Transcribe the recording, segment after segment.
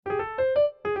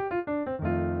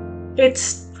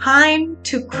It's time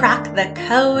to crack the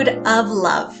code of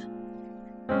love.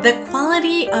 The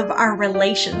quality of our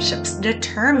relationships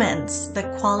determines the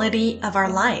quality of our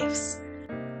lives.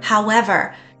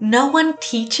 However, no one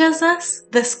teaches us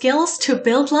the skills to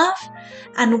build love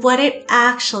and what it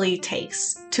actually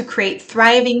takes to create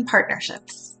thriving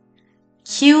partnerships.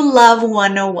 Q Love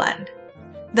 101,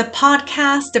 the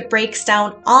podcast that breaks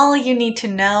down all you need to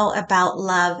know about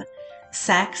love,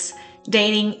 sex,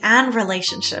 dating, and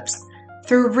relationships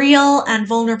through real and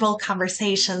vulnerable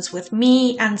conversations with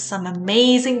me and some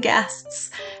amazing guests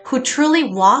who truly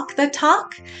walk the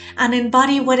talk and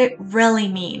embody what it really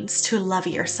means to love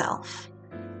yourself.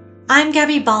 I'm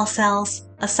Gaby Balcells,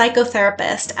 a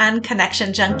psychotherapist and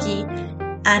connection junkie,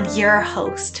 and your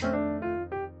host.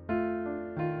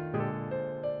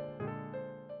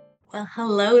 Well,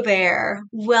 hello there.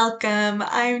 Welcome.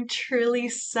 I'm truly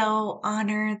so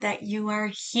honored that you are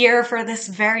here for this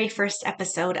very first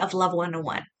episode of Love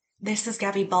 101. This is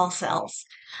Gaby Balcells.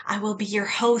 I will be your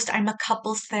host. I'm a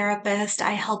couples therapist.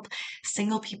 I help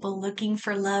single people looking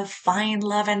for love find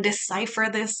love and decipher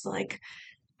this,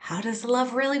 how does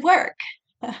love really work?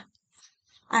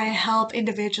 I help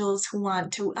individuals who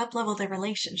want to uplevel their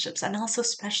relationships and also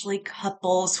especially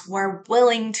couples who are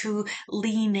willing to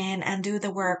lean in and do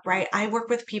the work, right? I work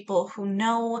with people who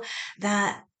know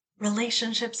that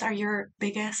relationships are your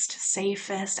biggest,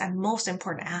 safest, and most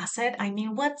important asset. I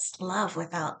mean, what's love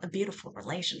without a beautiful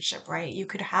relationship, right? You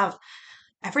could have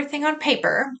everything on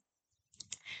paper,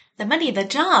 the money, the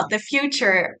job, the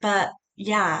future, but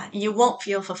yeah, you won't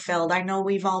feel fulfilled. I know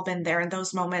we've all been there in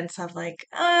those moments of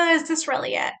is this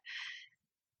really it?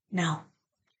 No,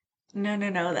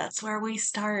 no. That's where we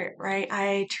start, right?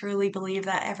 I truly believe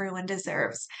that everyone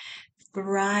deserves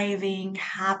thriving,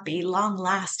 happy, long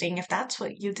lasting, if that's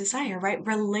what you desire, right?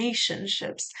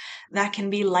 Relationships that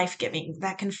can be life giving,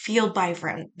 that can feel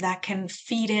vibrant, that can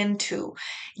feed into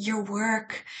your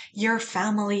work, your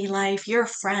family life, your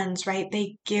friends, right?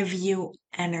 They give you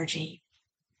energy.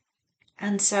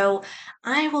 And so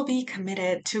I will be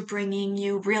committed to bringing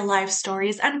you real life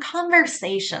stories and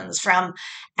conversations from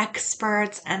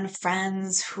experts and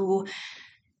friends who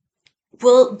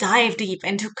will dive deep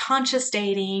into conscious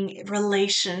dating,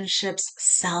 relationships,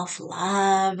 self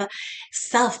love,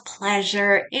 self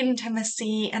pleasure,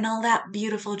 intimacy, and all that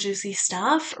beautiful, juicy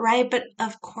stuff, right? But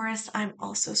of course, I'm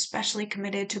also especially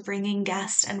committed to bringing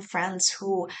guests and friends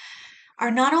who are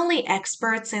not only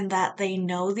experts in that they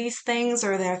know these things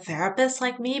or they're therapists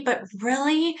like me, but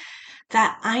really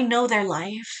that I know their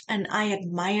life and I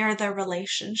admire their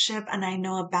relationship and I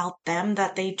know about them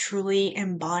that they truly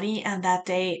embody and that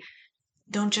they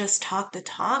don't just talk the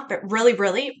talk, but really,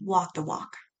 really walk the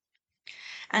walk.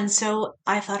 And so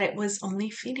I thought it was only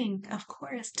fitting, of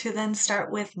course, to then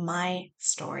start with my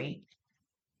story,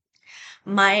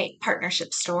 my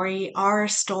partnership story, our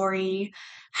story,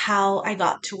 how I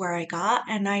got to where I got.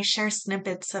 And I share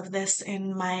snippets of this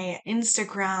in my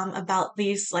Instagram about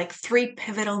these three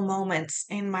pivotal moments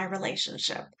in my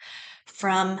relationship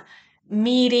from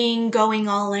meeting, going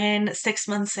all in, 6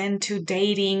 months into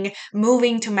dating,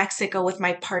 moving to Mexico with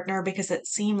my partner because it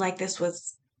seemed like this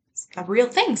was a real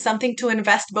thing, something to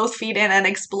invest both feet in and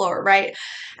explore, right?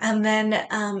 And then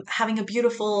having a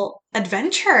beautiful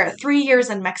adventure, 3 years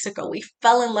in Mexico. We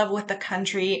fell in love with the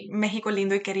country. México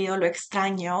lindo y querido, lo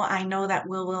extraño. I know that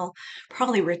we'll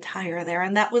probably retire there.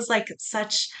 And that was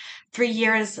such 3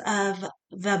 years of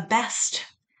the best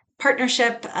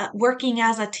partnership, working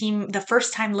as a team, the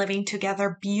first time living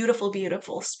together, beautiful,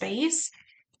 beautiful space.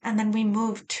 And then we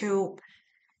moved to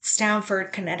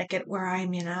Stamford, Connecticut, where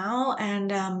I'm now.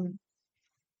 And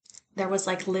there was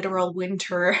literal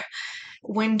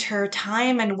winter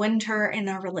time and winter in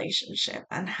our relationship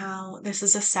and how this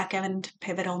is a second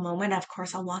pivotal moment. Of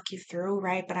course, I'll walk you through,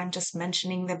 right? But I'm just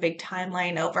mentioning the big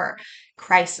timeline over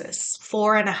crisis,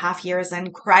 4.5 years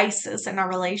in crisis in our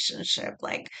relationship.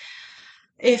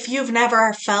 If you've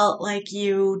never felt like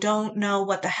you don't know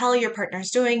what the hell your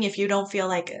partner's doing, if you don't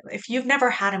feel if you've never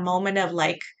had a moment of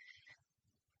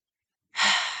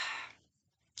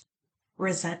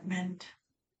resentment,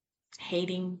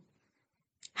 hating,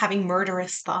 having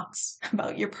murderous thoughts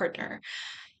about your partner,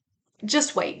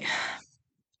 just wait.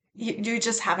 You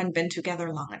just haven't been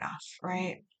together long enough,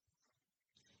 right?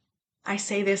 I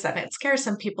say this and it scares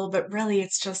some people, but really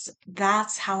it's just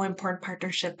that's how important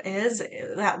partnership is,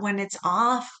 that when it's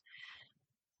off,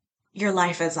 your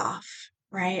life is off,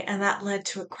 right? And that led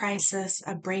to a crisis,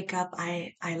 a breakup.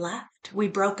 I left. We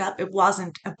broke up. It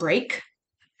wasn't a break,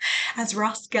 as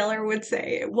Ross Geller would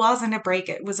say. It wasn't a break.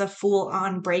 It was a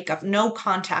full-on breakup. No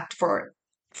contact for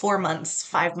 4 months,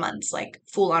 5 months,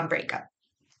 full-on breakup.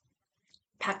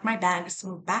 packed my bags,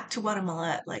 moved back to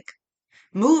Guatemala, like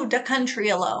moved a country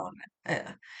alone.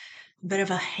 A bit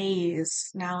of a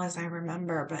haze now as I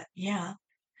remember, but yeah,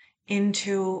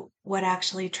 into what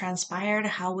actually transpired,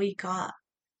 how we got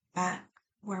back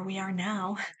where we are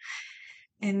now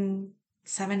in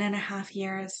 7.5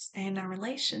 years in a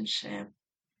relationship,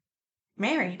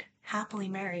 married, happily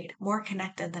married, more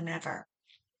connected than ever.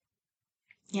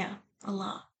 Yeah, a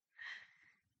lot.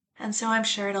 And so I'm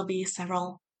sure it'll be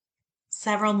several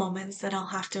moments that I'll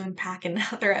have to unpack in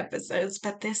other episodes,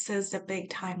 but this is a big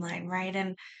timeline, right?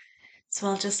 And so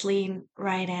I'll just lean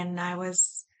right in. I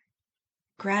was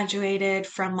graduated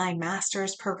from my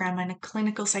master's program. I'm a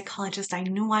clinical psychologist. I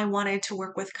knew I wanted to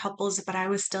work with couples, but I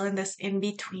was still in this in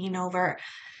between over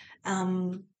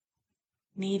um,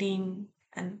 needing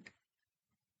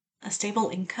a stable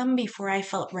income before I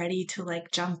felt ready to like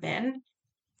jump in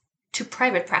to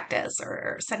private practice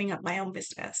or setting up my own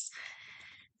business.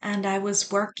 And I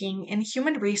was working in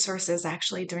human resources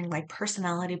actually doing like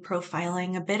personality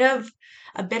profiling, a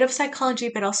bit of psychology,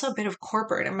 but also a bit of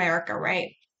corporate America,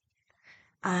 right?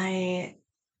 I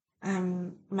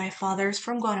my father's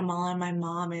from Guatemala and my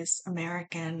mom is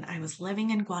American. I was living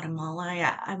in Guatemala.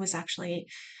 I was actually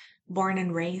born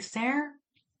and raised there.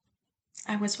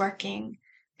 I was working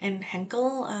in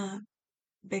Henkel, a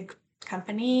big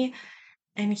company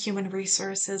in human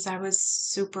resources. I was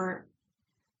super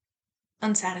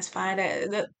unsatisfied.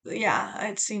 Yeah,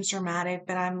 it seems dramatic,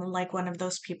 but I'm like one of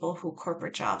those people who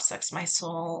corporate job sucks my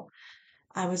soul.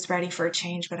 I was ready for a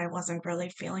change, but I wasn't really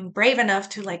feeling brave enough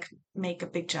to like make a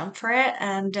big jump for it.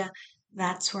 And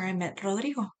that's where I met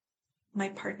Rodrigo, my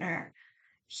partner.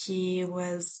 He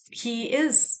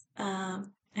is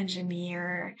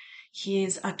engineer.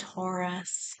 He's a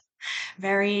Taurus,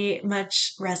 very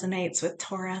much resonates with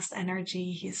Taurus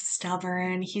energy. He's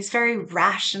stubborn. He's very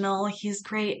rational. He's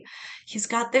great. He's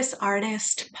got this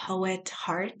artist poet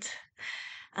heart.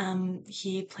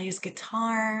 He plays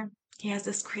guitar. He has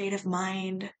this creative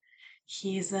mind.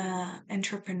 He's a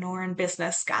entrepreneur and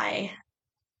business guy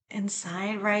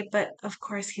inside, right? But of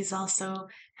course, he's also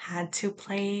had to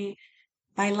play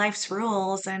by life's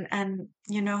rules and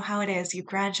you know how it is. You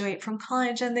graduate from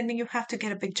college and then you have to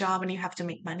get a big job and you have to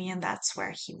make money, and that's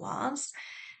where he was.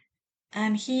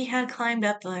 And he had climbed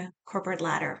up the corporate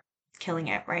ladder, killing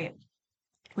it, right?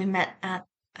 We met at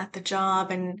the job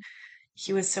and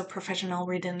he was so professional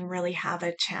we didn't really have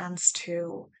a chance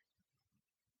to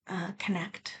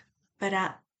connect. But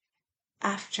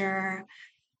after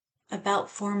about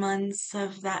 4 months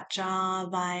of that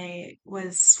job, I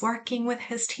was working with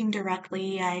his team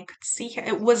directly. I could see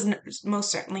it was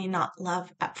most certainly not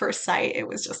love at first sight. It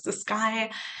was just this guy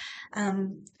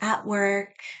at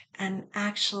work, and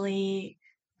actually,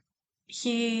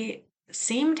 he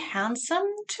seemed handsome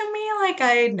to me. Like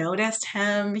I noticed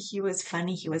him. He was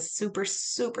funny. He was super,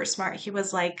 super smart. He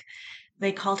was like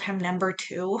they called him number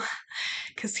two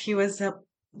because he was the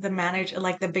manager,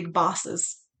 like the big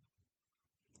boss's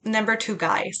number two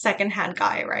guy, second hand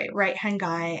guy, right hand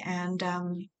guy,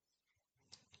 and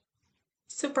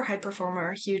super high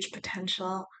performer, huge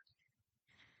potential.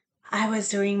 I was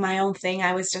doing my own thing.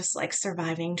 I was just like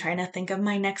surviving, trying to think of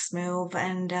my next move,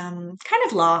 and kind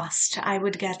of lost. I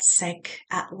would get sick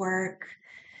at work.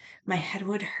 My head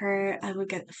would hurt. I would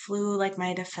get the flu. Like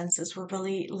my defenses were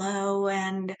really low,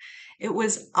 and it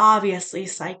was obviously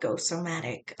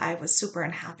psychosomatic. I was super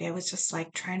unhappy. I was just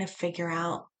like trying to figure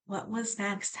out what was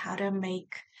next, how to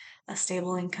make a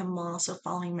stable income while also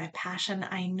following my passion.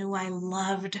 I knew I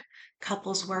loved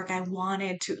couples work. I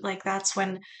wanted to, like, that's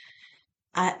when,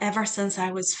 ever since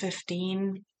I was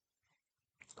 15,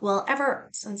 well, ever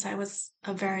since I was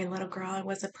a very little girl, I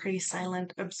was a pretty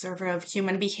silent observer of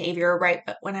human behavior, right?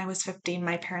 But when I was 15,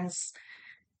 my parents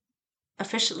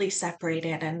officially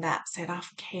separated, and that set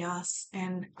off chaos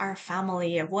in our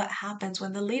family of what happens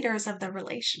when the leaders of the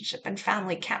relationship and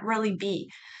family can't really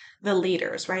be the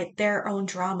leaders, right? Their own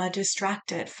drama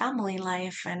distracted family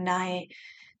life. And I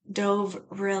dove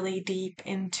really deep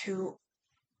into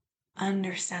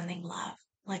understanding love.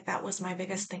 Like that was my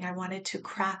biggest thing. I wanted to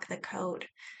crack the code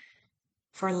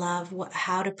for love,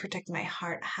 how to protect my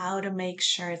heart, how to make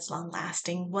sure it's long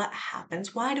lasting, what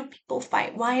happens, why do people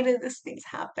fight, why do these things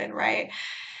happen, right?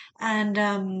 And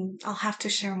I'll have to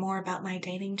share more about my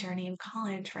dating journey in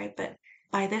college, right? But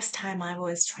by this time I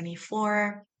was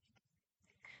 24,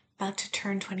 about to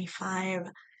turn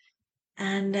 25.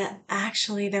 And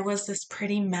actually, there was this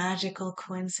pretty magical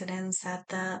coincidence at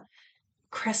the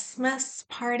Christmas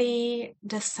party,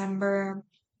 December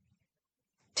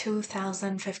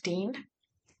 2015.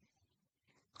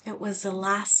 It was the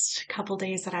last couple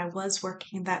days that I was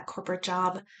working that corporate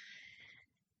job.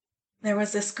 there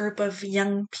was this group of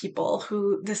young people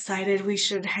who decided we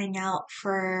should hang out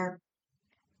for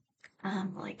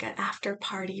like an after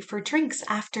party for drinks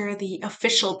after the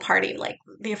official party. Like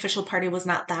the official party was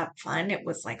not that fun. It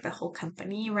was like the whole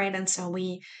company, right? And so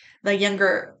we, the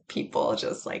younger people,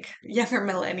 just like younger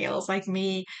millennials like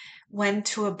me, went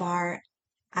to a bar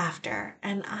after.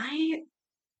 And I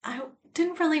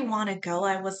didn't really want to go.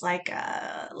 I was like,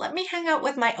 let me hang out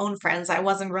with my own friends. I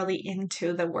wasn't really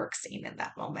into the work scene in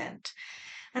that moment.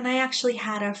 And I actually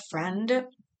had a friend,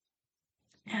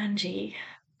 Angie,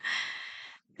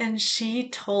 and she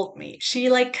told me, she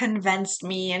like convinced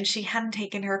me, and she hadn't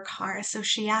taken her car. So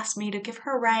she asked me to give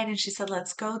her a ride, and she said,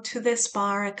 let's go to this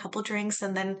bar, a couple drinks,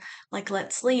 and then like,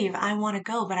 let's leave. I want to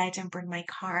go, but I didn't bring my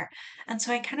car. And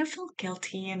so I kind of felt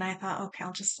guilty, and I thought, okay,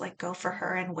 I'll just like go for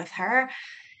her and with her.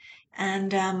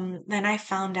 And then I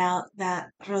found out that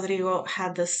Rodrigo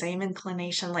had the same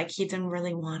inclination, like he didn't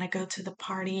really want to go to the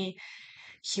party.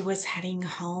 He was heading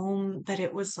home, but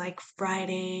it was like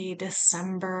Friday,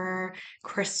 December,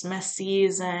 Christmas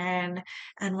season.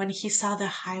 And when he saw the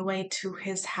highway to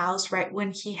his house, right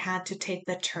when he had to take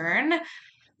the turn,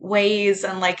 Waze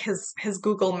and like his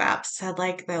Google Maps said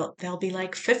like there'll be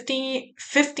like 50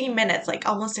 minutes, like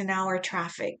almost an hour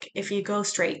traffic if you go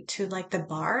straight to like the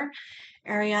bar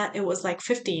area. It was like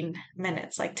 15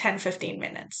 minutes, like 10, 15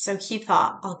 minutes. So he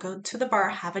thought, I'll go to the bar,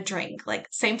 have a drink, like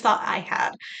same thought I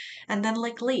had, and then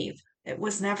like leave. It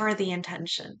was never the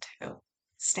intention to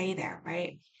stay there,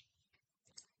 right?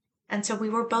 And so we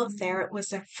were both there. It was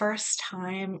the first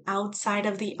time outside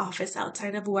of the office,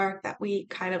 outside of work, that we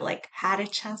kind of like had a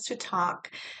chance to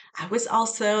talk. I was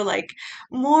also like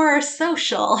more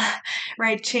social,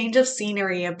 right? Change of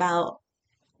scenery about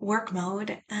work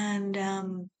mode.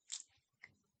 And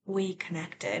we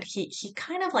connected. He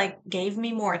kind of like gave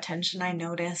me more attention. I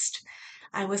noticed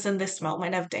I was in this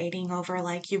moment of dating over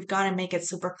like you've got to make it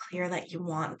super clear that you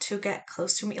want to get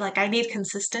close to me. Like I need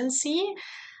consistency.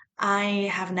 I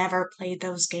have never played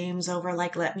those games over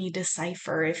like let me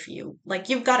decipher if you like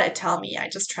you've got to tell me. I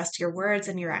just trust your words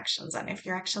and your actions, and if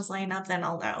your actions line up then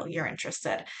I'll know you're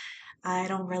interested. I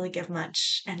don't really give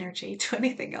much energy to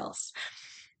anything else.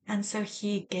 And so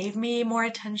he gave me more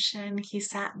attention. He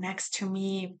sat next to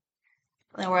me.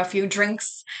 There were a few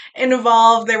drinks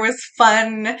involved. There was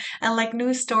fun and like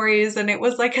news stories. And it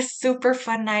was like a super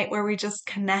fun night where we just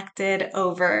connected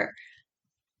over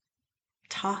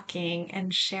talking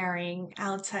and sharing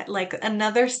outside, like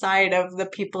another side of the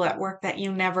people at work that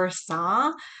you never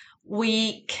saw.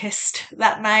 We kissed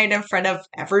that night in front of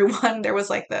everyone. There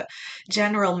was like the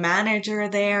general manager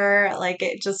there. Like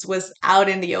it just was out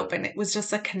in the open. It was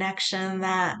just a connection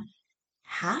that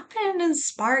happened and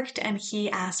sparked. And he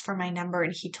asked for my number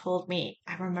and he told me,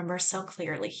 I remember so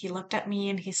clearly. He looked at me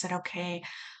and he said, okay,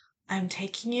 I'm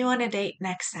taking you on a date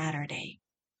next Saturday.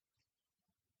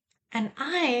 And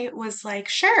I was like,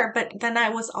 sure. But then I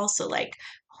was also like,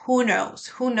 who knows?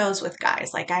 Who knows with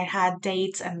guys? Like I had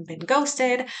dates and been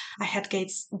ghosted. I had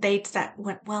dates that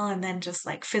went well and then just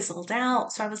like fizzled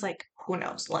out. So I was like, who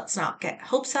knows? Let's not get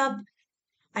hopes up.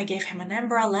 I gave him a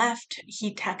number, I left.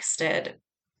 He texted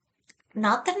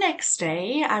not the next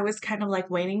day. I was kind of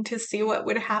like waiting to see what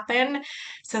would happen.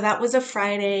 So that was a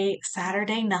Friday,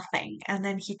 Saturday, nothing. And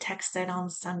then he texted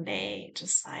on Sunday,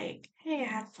 just like, hey,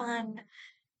 I had fun.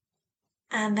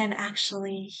 And then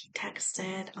actually he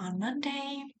texted on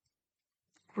Monday,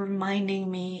 reminding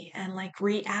me and like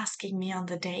re-asking me on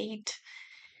the date.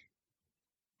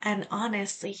 And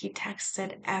honestly, he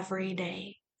texted every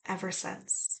day ever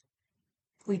since.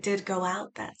 We did go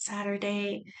out that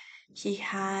Saturday. He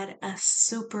had a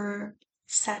super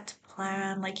set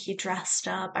plan. Like he dressed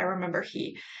up. I remember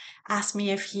he asked me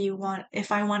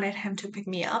if I wanted him to pick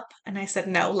me up, and I said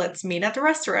no. Let's meet at the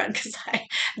restaurant because I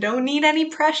don't need any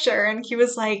pressure. And he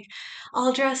was like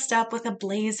all dressed up with a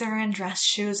blazer and dress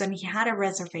shoes, and he had a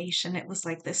reservation. It was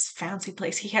like this fancy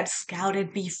place he had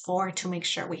scouted before to make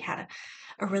sure we had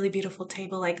a really beautiful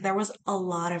table. Like there was a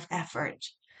lot of effort,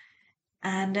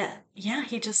 and yeah,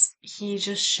 he just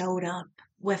showed up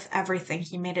with everything.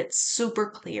 He made it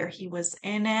super clear he was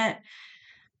in it.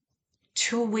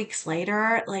 2 weeks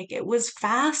later, like it was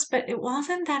fast, but it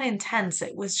wasn't that intense.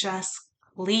 It was just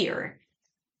clear.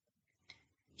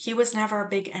 He was never a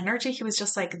big energy. He was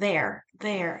just like there,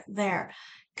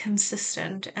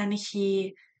 consistent. And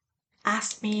he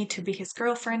asked me to be his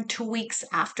girlfriend 2 weeks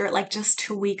after, like just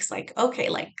 2 weeks, like, okay,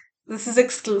 like this is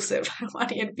exclusive. I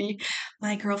want you to be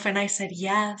my girlfriend. I said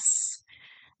yes.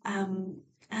 Um,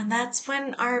 and that's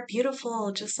when our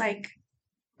beautiful, just like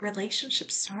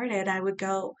relationship started. I would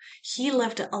go, he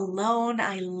lived alone.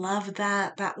 I loved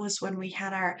that. That was when we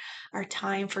had our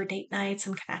time for date nights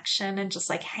and connection and just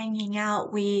like hanging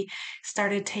out. We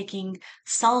started taking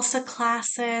salsa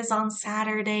classes on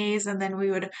Saturdays, and then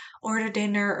we would order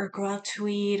dinner or go out to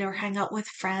eat or hang out with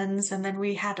friends. And then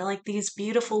we had like these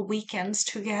beautiful weekends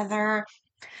together.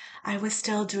 I was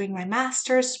still doing my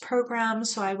master's program,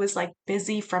 so I was like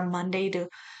busy from Monday to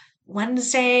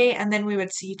Wednesday, and then we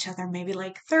would see each other maybe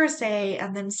like Thursday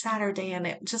and then Saturday, and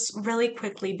it just really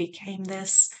quickly became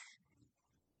this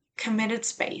committed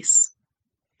space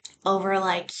over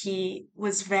like he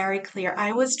was very clear.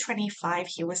 I was 25,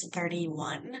 he was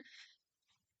 31,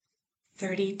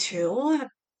 32,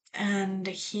 and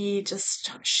he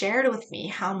just shared with me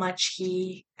how much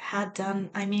he had done.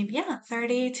 I mean, yeah,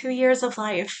 32 years of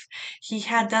life. He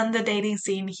had done the dating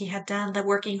scene, he had done the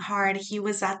working hard. He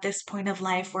was at this point of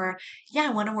life where, yeah,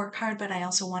 I want to work hard, but I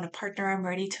also want a partner. I'm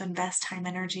ready to invest time,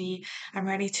 energy. I'm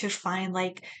ready to find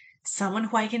like someone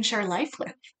who I can share life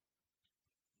with.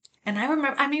 And I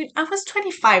remember, I mean, I was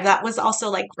 25. That was also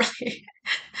like really,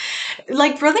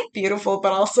 like really beautiful,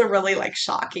 but also really like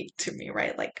shocking to me,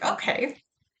 right? Like, okay.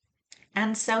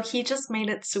 And so he just made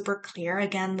it super clear.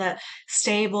 Again, the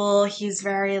stable, he's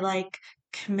very like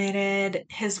committed.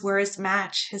 His words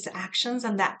match his actions,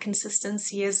 and that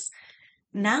consistency is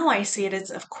now I see it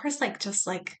as, of course, like just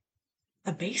like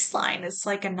a baseline. It's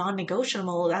like a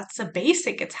non-negotiable. That's a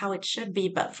basic. It's how it should be.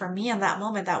 But for me in that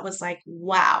moment, that was like,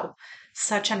 wow,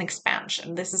 such an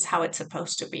expansion. This is how it's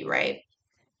supposed to be, right?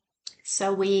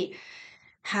 So we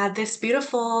had this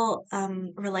beautiful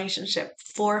relationship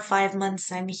 4 or 5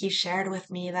 months, and he shared with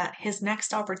me that his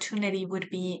next opportunity would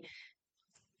be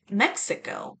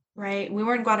Mexico, right? We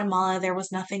were in Guatemala. There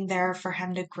was nothing there for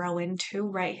him to grow into,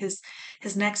 right?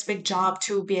 His next big job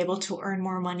to be able to earn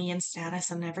more money and status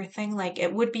and everything, like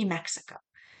it would be Mexico.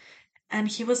 And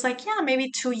he was like, yeah,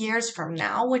 maybe 2 years from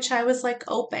now, which I was like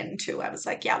open to. I was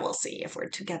like, yeah, we'll see if we're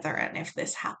together and if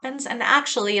this happens. And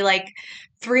actually, like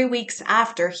 3 weeks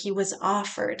after, he was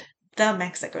offered the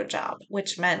Mexico job,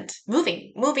 which meant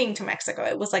moving to Mexico.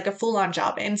 It was like a full-on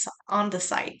job on the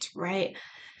site, right?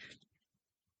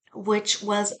 Which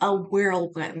was a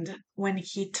whirlwind when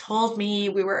he told me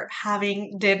we were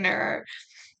having dinner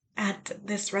at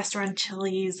this restaurant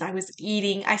Chili's. I was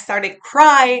eating. I started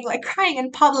crying, like crying in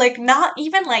public, not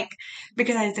even like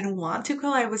because I didn't want to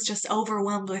go. I was just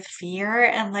overwhelmed with fear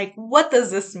and like, what does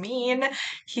this mean?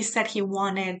 He said he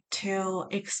wanted to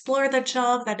explore the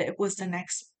job, that it was the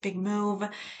next big move,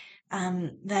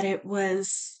 that it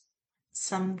was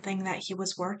something that he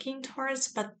was working towards,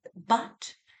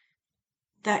 but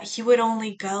that he would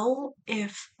only go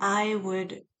if I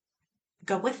would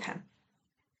go with him.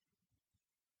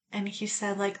 And he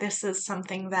said, like, this is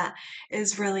something that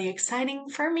is really exciting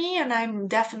for me, and I'm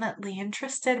definitely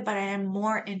interested, but I am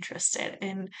more interested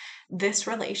in this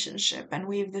relationship. And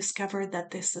we've discovered that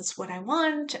this is what I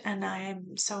want, and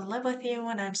I'm so in love with you,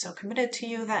 and I'm so committed to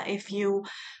you that if you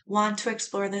want to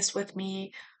explore this with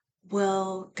me,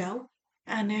 we'll go.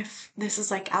 And if this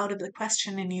is like out of the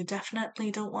question and you definitely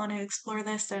don't want to explore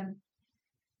this, then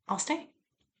I'll stay.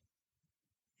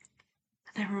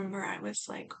 And I remember I was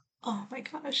like, oh my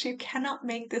gosh, you cannot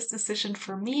make this decision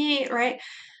for me, right?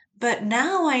 But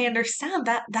now I understand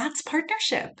that that's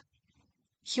partnership.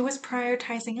 He was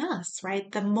prioritizing us, right?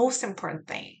 The most important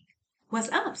thing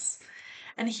was us.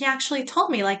 And he actually told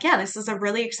me, like, yeah, this is a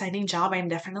really exciting job. I'm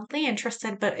definitely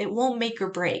interested, but it won't make or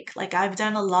break. Like, I've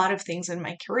done a lot of things in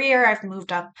my career. I've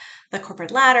moved up the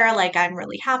corporate ladder. Like, I'm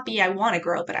really happy. I want to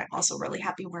grow, but I'm also really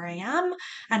happy where I am.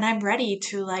 And I'm ready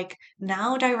to, like,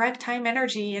 now direct time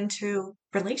energy into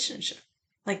relationship.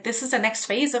 Like, this is the next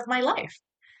phase of my life.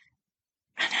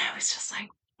 And I was just like,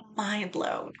 mind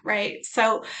blown, right?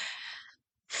 So,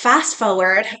 fast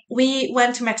forward, we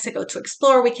went to Mexico to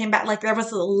explore. We came back, like there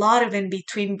was a lot of in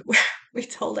between where we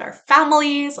told our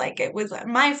families, like it was,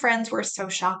 my friends were so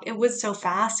shocked. It was so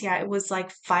fast. Yeah, it was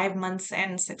like 5 months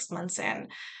in, 6 months in.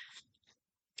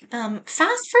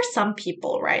 Fast for some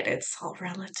people, right? It's all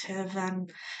relative. And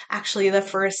actually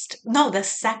the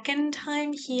second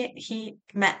time he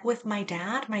met with my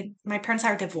dad, my parents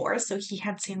are divorced, so he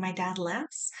had seen my dad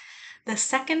less. The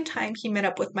second time he met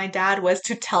up with my dad was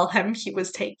to tell him he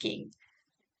was taking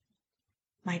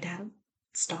my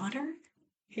dad's daughter.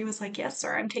 He was like, yes,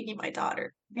 sir, I'm taking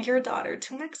your daughter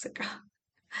to Mexico.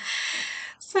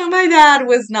 So my dad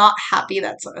was not happy.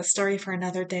 That's a story for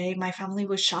another day. My family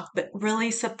was shocked, but really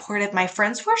supportive. My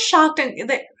friends were shocked and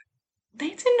they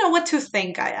didn't know what to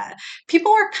think.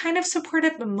 People were kind of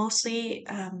supportive, but mostly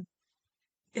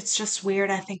it's just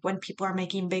weird. I think when people are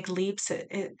making big leaps,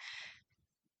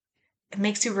 it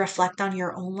makes you reflect on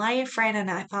your own life, right? And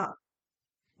I thought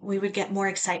we would get more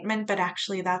excitement, but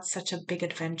actually that's such a big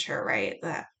adventure, right?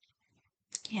 That,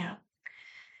 yeah.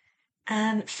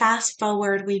 And fast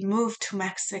forward, we moved to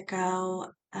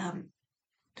Mexico,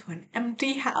 to an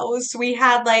empty house. We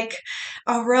had like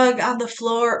a rug on the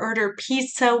floor, ordered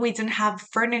pizza. We didn't have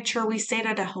furniture. We stayed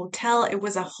at a hotel. It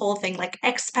was a whole thing, like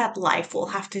expat life. We'll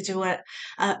have to do a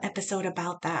episode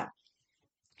about that.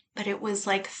 But it was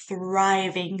like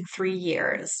thriving 3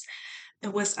 years.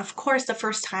 It was, of course, the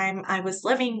first time I was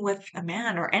living with a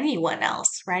man or anyone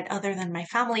else, right? Other than my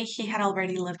family. He had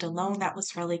already lived alone. That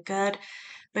was really good.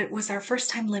 But it was our first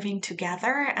time living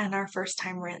together and our first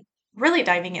time really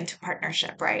diving into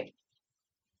partnership, right?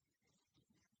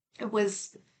 It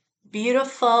was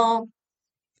beautiful,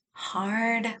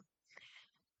 hard.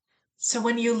 So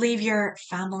when you leave your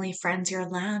family, friends, your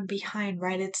land behind,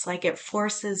 right? It's like it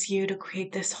forces you to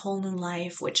create this whole new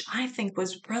life, which I think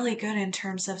was really good in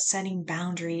terms of setting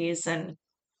boundaries and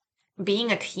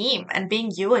being a team and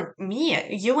being you and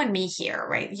me here,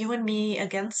 right? You and me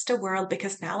against the world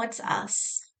because now it's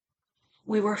us.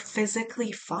 We were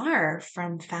physically far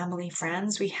from family,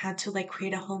 friends. We had to like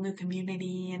create a whole new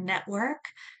community and network,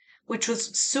 which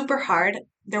was super hard.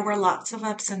 There were lots of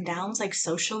ups and downs, like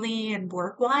socially and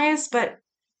work wise, but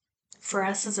for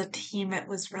us as a team, it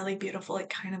was really beautiful. It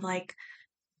kind of like,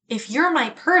 if you're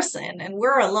my person and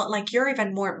we're a lot, like you're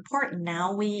even more important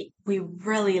now, we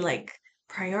really like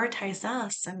prioritize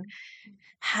us and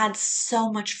had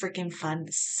so much freaking fun,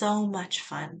 so much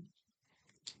fun.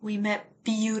 We met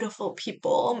beautiful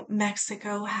people.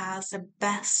 Mexico has the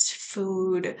best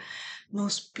food,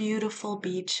 most beautiful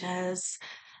beaches,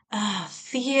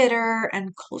 theater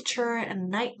and culture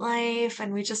and nightlife.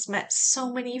 And we just met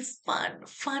so many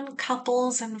fun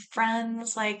couples and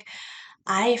friends. Like,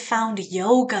 I found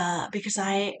yoga because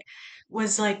I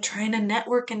was like trying to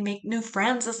network and make new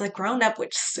friends as a grown up,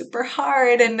 which is super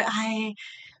hard. And I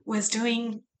was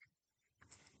doing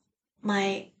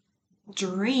my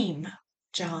dream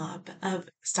job of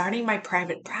starting my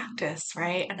private practice,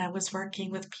 right? And I was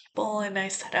working with people and I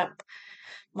set up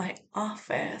my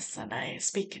office and I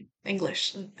speak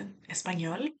English and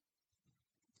Espanol,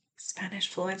 Spanish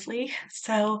fluently.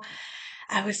 So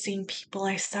I was seeing people.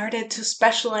 I started to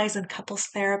specialize in couples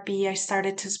therapy. I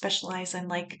started to specialize in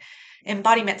like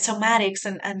embodiment, somatics,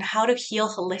 and how to heal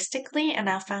holistically. And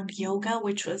I found yoga,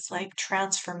 which was like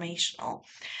transformational.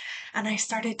 And I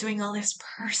started doing all this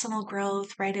personal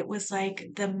growth, right? It was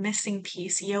like the missing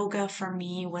piece. Yoga for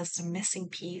me was the missing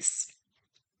piece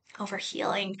over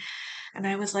healing. And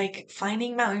I was like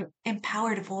finding my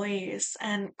empowered voice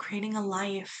and creating a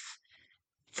life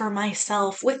for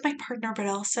myself with my partner, but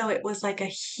also it was like a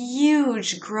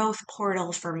huge growth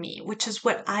portal for me, which is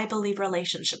what I believe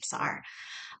relationships are.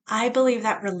 I believe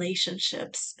that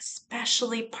relationships,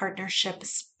 especially partnership,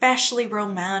 especially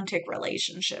romantic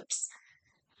relationships,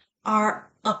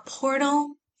 are a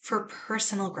portal for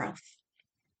personal growth.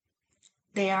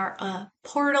 They are a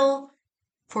portal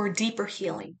for deeper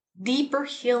healing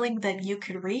than you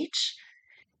could reach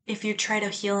if you try to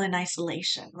heal in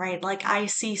isolation, right? Like I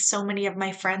see so many of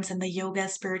my friends in the yoga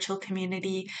spiritual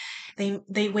community.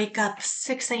 They wake up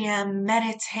 6 a.m.,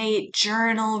 meditate,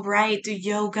 journal, right? Do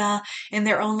yoga in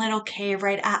their own little cave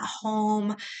right at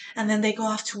home. And then they go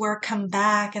off to work, come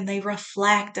back and they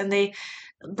reflect and they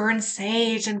burn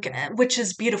sage and which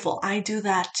is beautiful. I do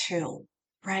that too,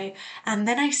 right? And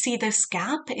then I see this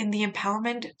gap in the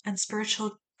empowerment and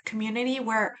spiritual community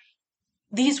where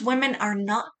these women are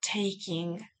not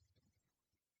taking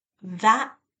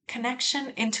that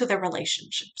connection into their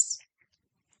relationships.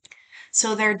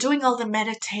 So they're doing all the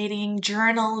meditating,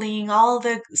 journaling, all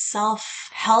the self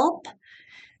help,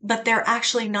 but they're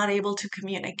actually not able to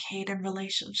communicate in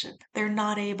relationship. They're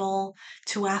not able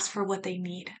to ask for what they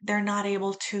need. They're not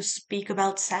able to speak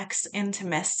about sex,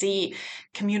 intimacy,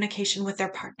 communication with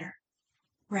their partner,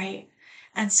 right?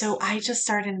 And so I just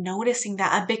started noticing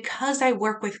that. And because I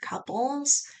work with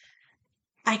couples,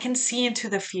 I can see into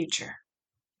the future.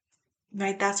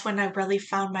 Right, that's when I really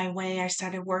found my way. I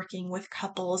started working with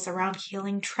couples around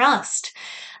healing trust,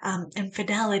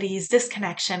 infidelities,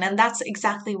 disconnection, and that's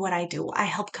exactly what I do. I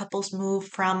help couples move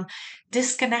from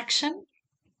disconnection,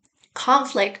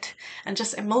 conflict, and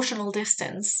just emotional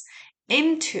distance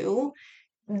into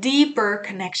deeper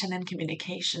connection and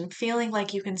communication, feeling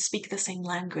like you can speak the same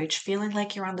language, feeling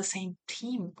like you're on the same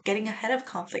team, getting ahead of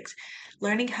conflict,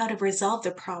 learning how to resolve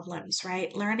the problems,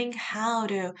 right? Learning how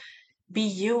to be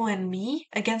you and me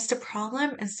against a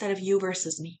problem instead of you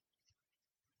versus me.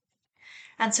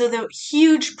 And so the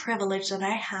huge privilege that I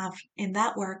have in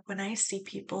that work when I see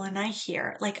people and I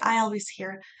hear, like I always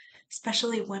hear,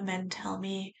 especially women tell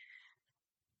me,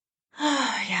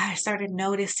 Yeah, I started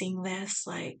noticing this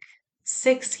like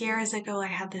 6 years ago. I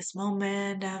had this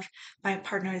moment of my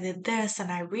partner did this,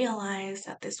 and I realized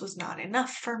that this was not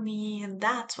enough for me. And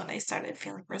that's when I started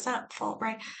feeling resentful,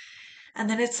 right? And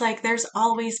then it's like there's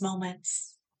always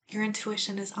moments. Your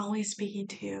intuition is always speaking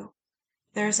to you.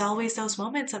 There's always those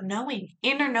moments of knowing,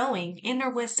 inner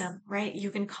wisdom, right?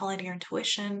 You can call it your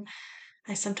intuition.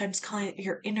 I sometimes call it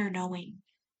your inner knowing.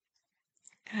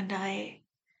 And I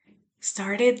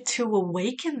started to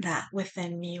awaken that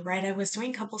within me, right? I was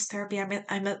doing couples therapy.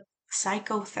 I'm a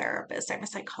psychotherapist. I'm a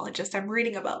psychologist. I'm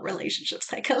reading about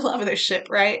relationships. Like I love this shit,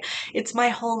 right? It's my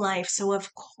whole life. So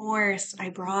of course I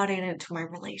brought it into my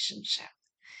relationship.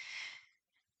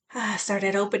 I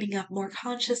started opening up more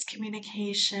conscious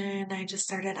communication. I just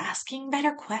started asking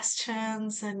better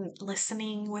questions and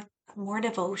listening with more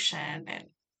devotion. And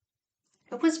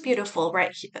it was beautiful,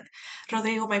 right?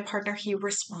 Rodrigo, my partner, he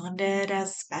responded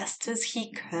as best as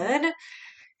he could.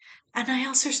 And I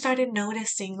also started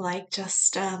noticing, like,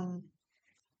 just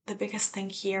the biggest thing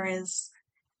here is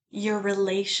your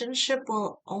relationship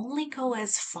will only go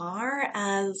as far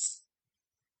as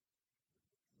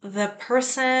the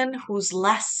person who's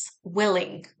less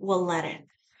willing will let it.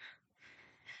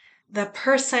 The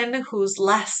person who's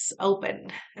less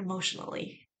open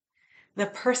emotionally, the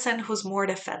person who's more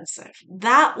defensive,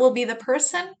 that will be the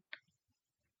person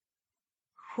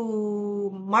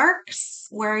who marks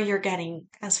where you're getting,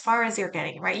 as far as you're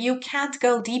getting, right? You can't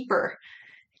go deeper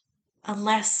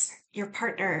unless your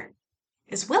partner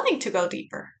is willing to go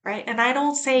deeper, right? And I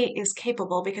don't say is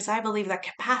capable because I believe that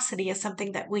capacity is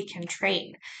something that we can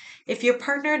train. If your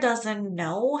partner doesn't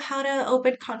know how to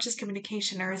open conscious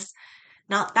communication or is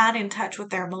not that in touch with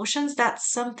their emotions, that's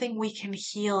something we can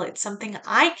heal. It's something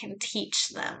I can teach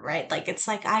them, right? Like it's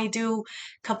like I do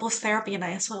couples therapy and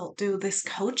I also do this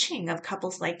coaching of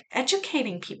couples, like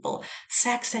educating people,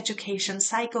 sex education,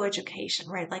 psychoeducation,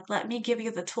 right? Like let me give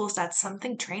you the tools. That's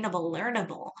something trainable,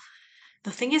 learnable.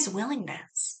 The thing is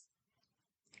willingness.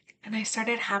 And I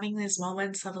started having these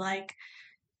moments of like,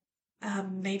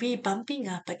 maybe bumping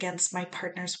up against my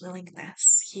partner's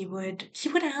willingness. He would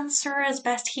answer as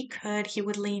best he could. He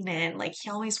would lean in, like he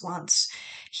always wants.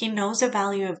 He knows the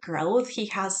value of growth. He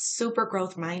has super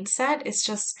growth mindset. It's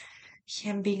just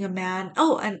him being a man.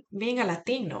 Oh, and being a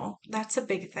Latino. That's a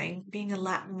big thing. Being a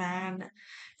Latin man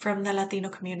from the Latino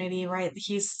community, right?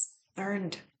 He's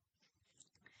learned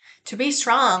to be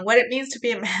strong, what it means to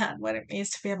be a man, what it means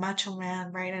to be a macho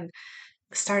man, right? And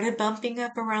started bumping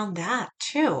up around that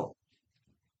too.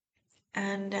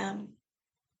 And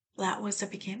that was the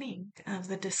beginning of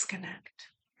the disconnect,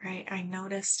 right? I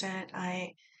noticed it.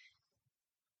 I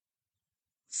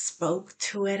spoke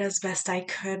to it as best I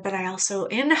could, but I also,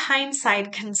 in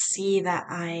hindsight, can see that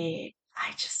I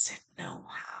just didn't know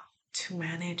how to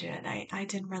manage it. I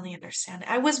didn't really understand it.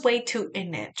 I was way too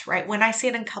in it, right? When I see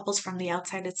it in couples from the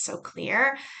outside, it's so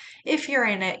clear. If you're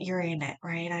in it, you're in it,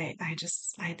 right?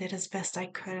 I did as best I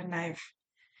could and I've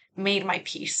made my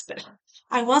peace, but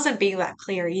I wasn't being that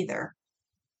clear either.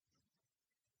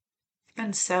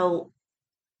 And so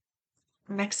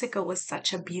Mexico was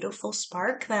such a beautiful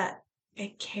spark that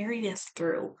it carried us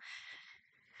through.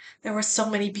 There were so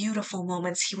many beautiful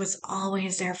moments. He was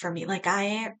always there for me.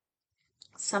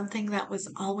 Something that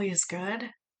was always good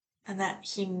and that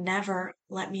he never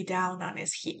let me down on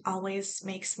is he always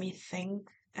makes me think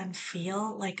and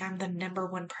feel like I'm the number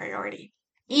one priority.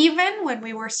 Even when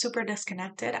we were super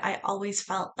disconnected, I always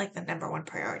felt like the number one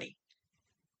priority.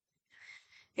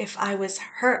 If I was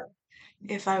hurt,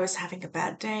 if I was having a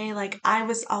bad day, like I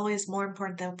was always more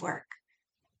important than work.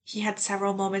 He had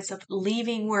several moments of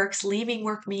leaving work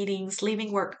meetings,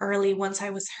 leaving work early. Once I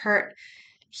was hurt,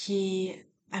 he,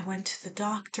 I went to the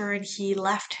doctor and he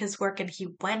left his work and he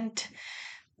went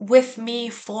with me,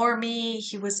 for me.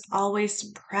 He was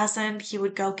always present. He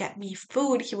would go get me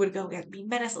food. He would go get me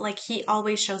medicine. Like he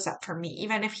always shows up for me,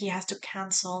 even if he has to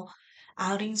cancel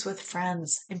outings with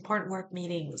friends, important work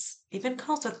meetings, even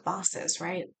calls with bosses,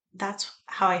 right? That's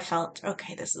how I felt.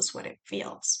 Okay, this is what it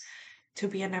feels to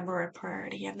be a number one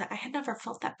priority. And I had never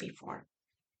felt that before.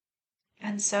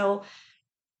 And so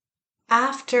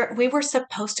after we were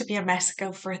supposed to be in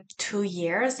Mexico for 2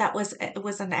 years, it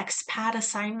was an expat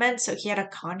assignment. So he had a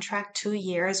contract 2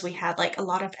 years. We had like a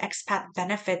lot of expat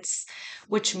benefits,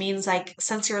 which means like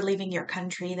since you're leaving your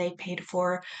country, they paid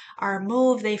for our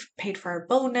move, they paid for our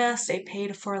bonus, they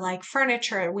paid for like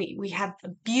furniture. We had a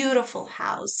beautiful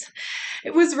house.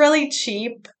 It was really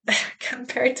cheap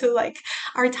compared to like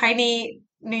our tiny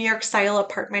New York style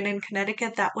apartment in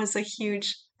Connecticut. That was a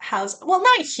huge house. Well,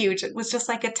 not huge. It was just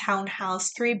like a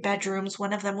townhouse, 3 bedrooms.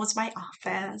 One of them was my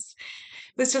office.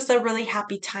 It was just a really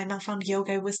happy time. I found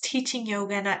yoga. I was teaching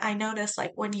yoga, and I noticed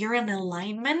like when you're in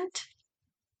alignment,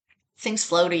 things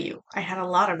flow to you. I had a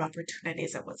lot of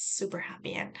opportunities. I was super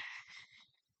happy. And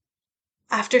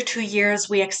after 2 years,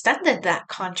 we extended that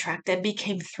contract. It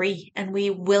became 3, and we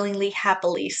willingly,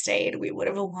 happily stayed. We would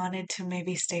have wanted to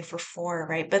maybe stay for 4,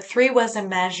 right? But 3 was a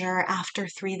measure. After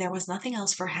 3, there was nothing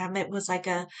else for him. It was like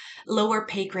a lower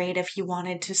pay grade if he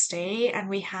wanted to stay. And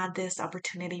we had this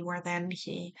opportunity where then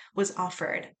he was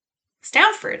offered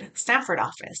Stanford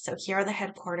office. So here are the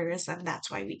headquarters, and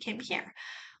that's why we came here.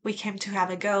 We came to have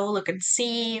a go, look and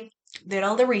see, did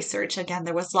all the research. Again,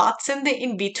 there was lots in the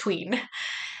in between.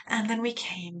 And then we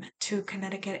came to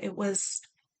Connecticut. It was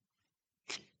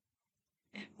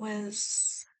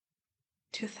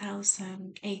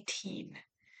 2018.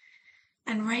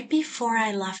 And right before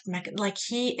I left like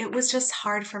it was just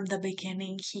hard from the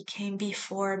beginning. He came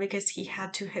before because he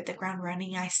had to hit the ground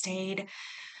running. I stayed.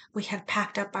 We had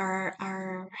packed up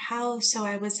our house, so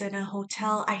I was in a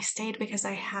hotel. I stayed because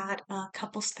I had a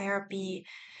couples therapy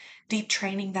deep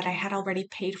training that I had already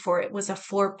paid for. It was a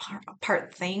four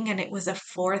part thing, and it was a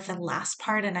fourth and last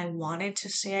part, and I wanted to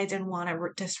stay. I didn't want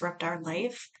to disrupt our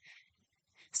life.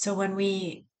 So when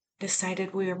we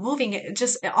decided we were moving, it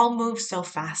all moved so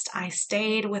fast. I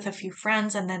stayed with a few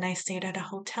friends, and then I stayed at a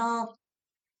hotel,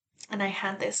 and I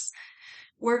had this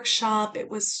workshop. It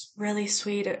was really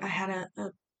sweet. I had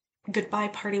a goodbye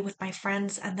party with my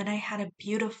friends, and then I had a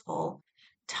beautiful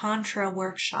tantra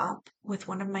workshop with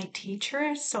one of my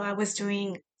teachers. So I was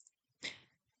doing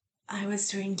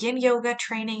yin yoga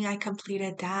training. I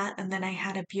completed that, and then I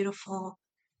had a beautiful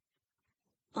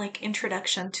like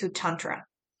introduction to tantra.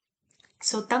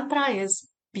 So tantra is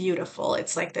beautiful.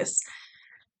 It's like this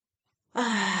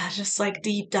just like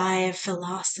deep dive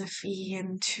philosophy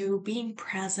into being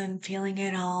present, feeling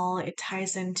it all. It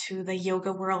ties into the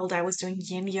yoga world. I was doing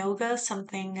yin yoga,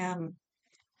 something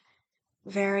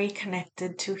very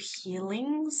connected to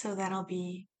healing, so that'll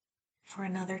be for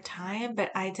another time.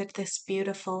 But I did this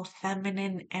beautiful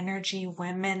feminine energy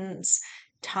women's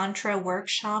tantra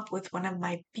workshop with one of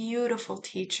my beautiful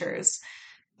teachers,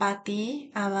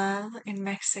 Pati Abad in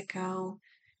Mexico.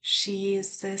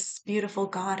 She's this beautiful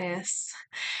goddess.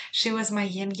 She was my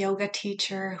yin yoga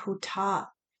teacher who taught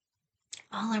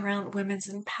all around women's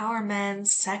empowerment,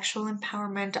 sexual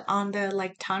empowerment on the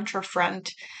like tantra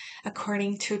front,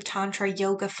 according to tantra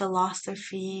yoga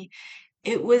philosophy.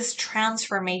 It was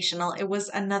transformational. It was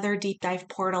another deep dive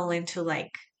portal into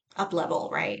like up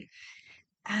level, right?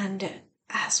 And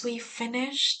as we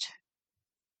finished,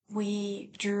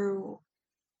 we drew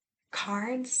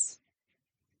cards.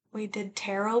 We did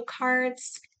tarot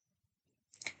cards.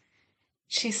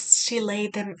 She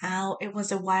laid them out. It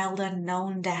was a wild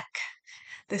unknown deck,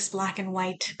 this black and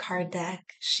white card deck.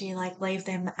 She like laid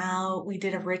them out. We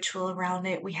did a ritual around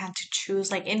it. We had to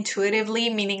choose like intuitively,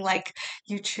 meaning like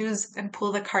you choose and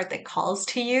pull the card that calls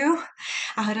to you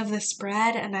out of the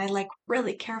spread. And I like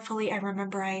really carefully, I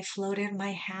remember I floated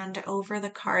my hand over the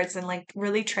cards and like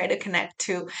really try to connect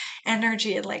to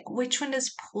energy and like which one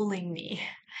is pulling me.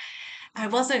 I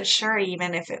wasn't sure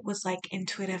even if it was like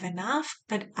intuitive enough,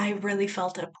 but I really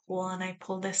felt a pull and I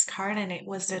pulled this card and it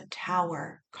was a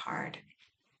tower card.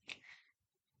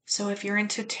 So if you're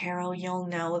into tarot, you'll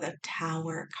know the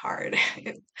tower card.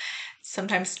 It's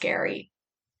sometimes scary.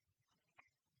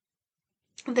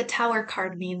 The tower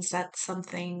card means that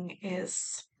something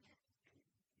is,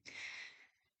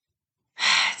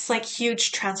 it's like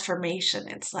huge transformation.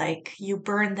 It's like you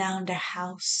burn down the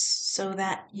house so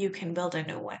that you can build a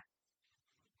new one.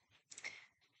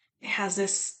 It has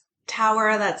this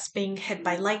tower that's being hit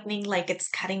by lightning, like it's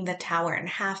cutting the tower in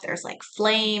half. There's like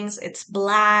flames, it's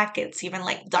black, it's even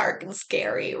like dark and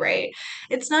scary, right?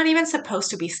 It's not even supposed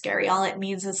to be scary. All it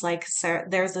means is like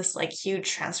there's this like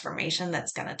huge transformation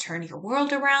that's going to turn your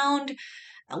world around,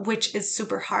 which is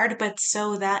super hard, but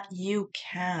so that you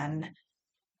can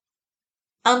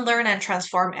unlearn and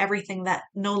transform everything that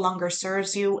no longer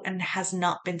serves you and has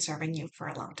not been serving you for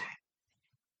a long time.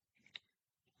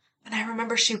 And I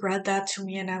remember she read that to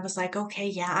me and I was like, okay,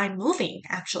 yeah, I'm moving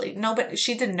actually. No, but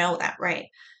she didn't know that, right?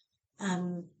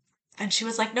 Um, and she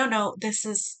was like, no, no, this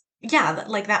is, yeah,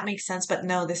 like that makes sense, but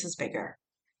no, this is bigger.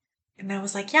 And I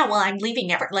was like, yeah, well, I'm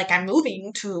leaving like I'm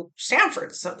moving to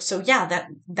Stanford. So yeah,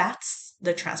 that's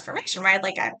the transformation, right?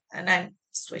 I'm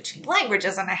switching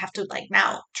languages and I have to like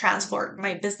now transport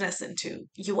my business into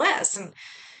US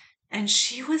and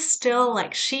she was still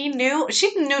like she knew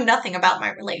nothing about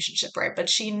my relationship, right? But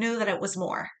she knew that it was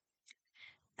more.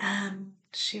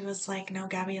 She was like, no,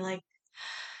 Gabby, like,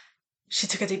 she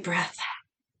took a deep breath.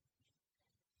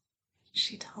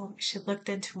 She told me, she looked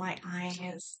into my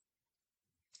eyes,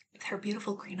 with her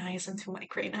beautiful green eyes into my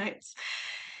green eyes.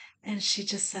 And she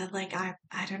just said, like, I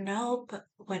don't know, but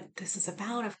what this is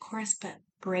about, of course, but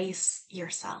brace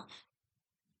yourself.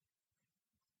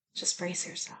 Just brace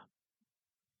yourself.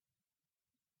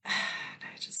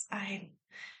 And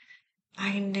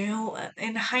I knew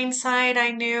in hindsight,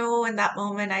 I knew in that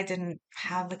moment I didn't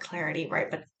have the clarity, right?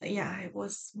 But yeah, it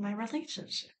was my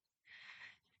relationship.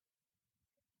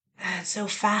 And so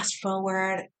fast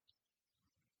forward,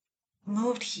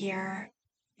 moved here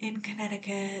in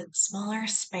Connecticut, smaller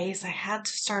space. I had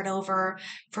to start over.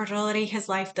 Fertility, his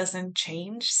life doesn't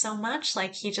change so much.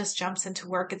 Like he just jumps into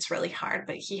work. It's really hard,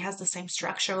 but he has the same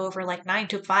structure over like 9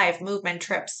 to 5 movement,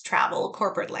 trips, travel,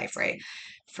 corporate life, right?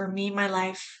 For me, my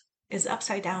life is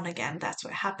upside down again. That's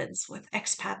what happens with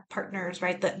expat partners,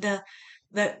 right? The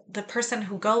person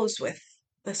who goes with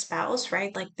the spouse,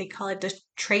 right? Like they call it the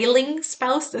trailing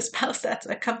spouse, the spouse that's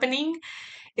accompanying.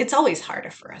 It's always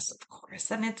harder for us, of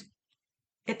course. And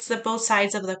it's the both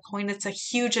sides of the coin. It's a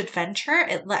huge adventure.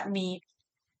 It let me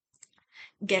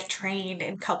get trained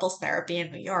in couples therapy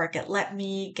in New York. It let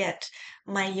me get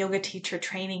my yoga teacher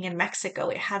training in Mexico.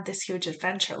 It had this huge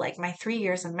adventure. Like my 3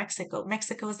 years in Mexico,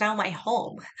 Mexico is now my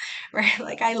home, right?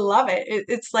 Like I love it.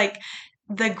 It's like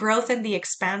the growth and the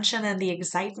expansion and the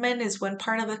excitement is one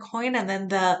part of the coin. And then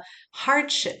the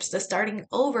hardships, the starting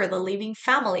over, the leaving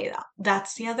family,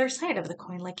 that's the other side of the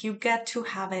coin. Like you get to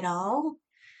have it all.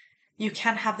 You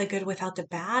can't have the good without the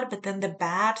bad, but then the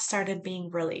bad started being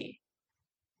really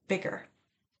bigger.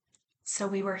 So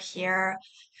we were here.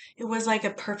 It was like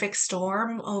a perfect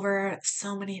storm over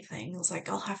so many things. Like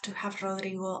I'll have to have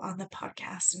Rodrigo on the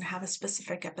podcast and have a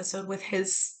specific episode with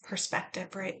his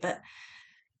perspective, right? But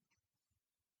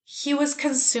he was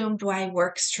consumed by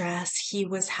work stress. He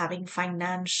was having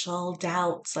financial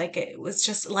doubts. Like it was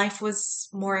just life was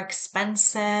more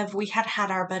expensive. We had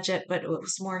had our budget, but it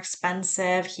was more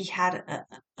expensive. He had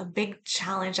a big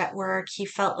challenge at work. He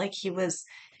felt like he was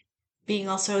being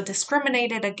also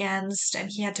discriminated against and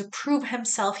he had to prove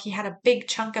himself. He had a big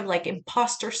chunk of like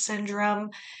imposter syndrome.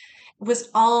 It was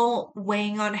all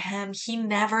weighing on him. He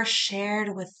never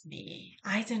shared with me.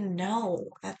 I didn't know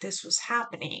that this was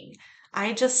happening.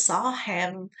 I just saw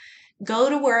him go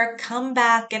to work, come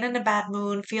back, get in a bad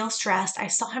mood, feel stressed. I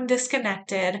saw him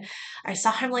disconnected. I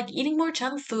saw him like eating more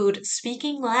junk food,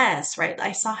 speaking less, right?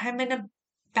 I saw him in a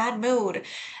bad mood.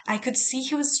 I could see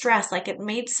he was stressed. Like it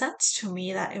made sense to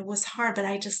me that it was hard, but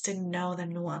I just didn't know the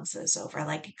nuances over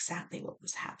like exactly what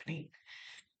was happening.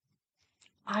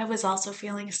 I was also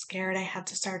feeling scared. I had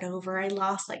to start over. I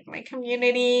lost like my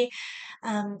community.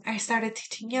 I started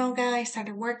teaching yoga. I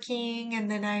started working, and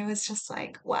then I was just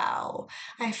like, wow.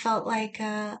 I felt like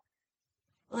a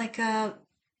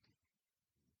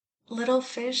little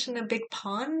fish in a big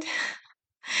pond.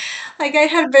 Like I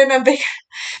had been a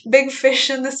big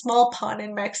fish in the small pond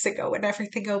in Mexico when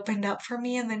everything opened up for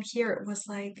me. And then here it was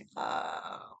like,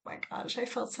 oh my gosh, I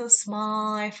felt so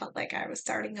small. I felt like I was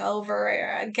starting over.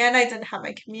 Again, I didn't have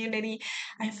my community.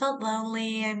 I felt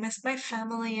lonely. I missed my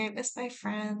family. I missed my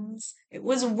friends. It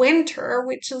was winter,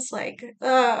 which is like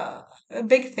a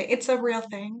big thing. It's a real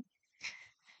thing.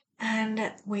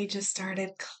 And we just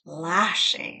started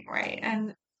clashing, right?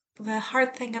 And the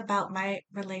hard thing about my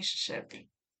relationship,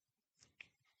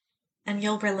 and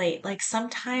you'll relate, like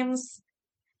sometimes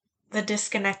the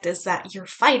disconnect is that you're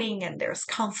fighting and there's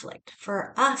conflict.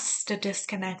 For us, the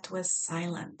disconnect was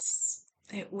silence,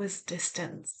 it was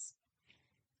distance,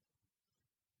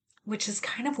 which is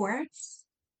kind of worse.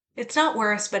 It's not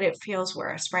worse, but it feels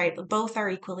worse, right? Both are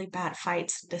equally bad.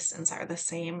 Fights, distance are the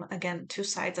same. Again, two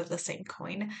sides of the same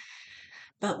coin.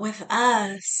 But with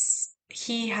us,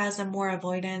 he has a more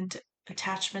avoidant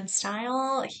attachment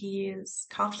style. He's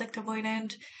conflict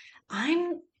avoidant.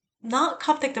 I'm not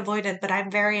conflict avoidant, but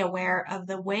I'm very aware of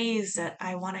the ways that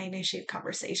I want to initiate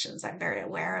conversations. I'm very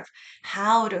aware of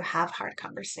how to have hard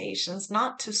conversations,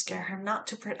 not to scare him, not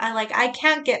to I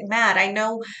can't get mad. I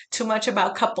know too much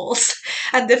about couples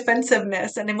and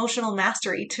defensiveness and emotional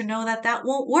mastery to know that that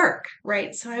won't work,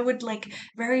 right? So I would like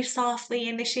very softly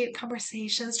initiate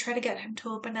conversations, try to get him to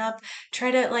open up, try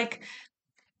to like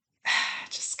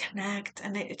just connect.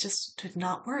 And it just did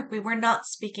not work. We were not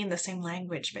speaking the same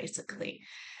language, basically.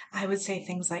 I would say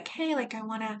things like, hey, like, I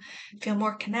want to feel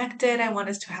more connected. I want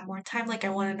us to have more time. Like, I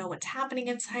want to know what's happening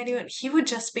inside you. And he would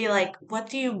just be like, what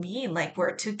do you mean? Like,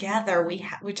 we're together. We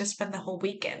just spent the whole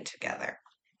weekend together.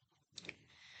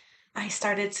 I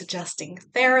started suggesting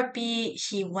therapy.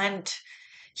 He went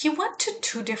to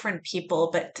two different people,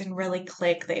 but didn't really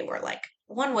click. They were like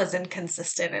one was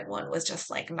inconsistent and one was just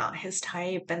like not his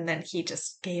type. And then he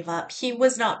just gave up. He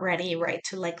was not ready, right,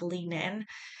 to like lean in.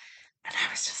 And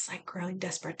I was just like growing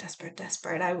desperate, desperate,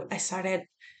 desperate. I started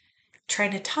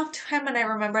trying to talk to him. And I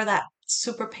remember that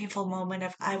super painful moment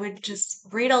of I would just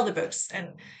read all the books and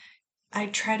I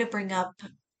try to bring up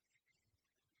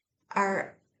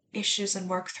our issues and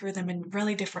work through them in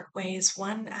really different ways.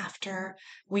 One after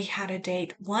we had a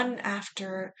date, one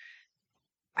after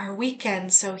our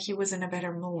weekend, so he was in a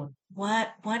better mood. What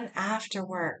one after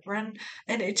work, run,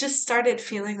 and it just started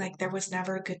feeling like there was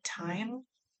never a good time.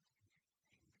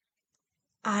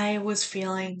 I was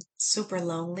feeling super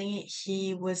lonely.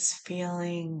 He was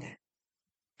feeling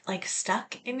like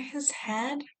stuck in his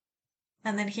head.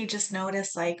 And then he just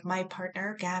noticed like my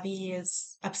partner, Gabby,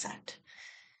 is upset.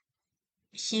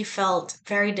 He felt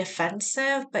very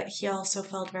defensive, but he also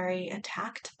felt very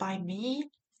attacked by me.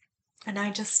 And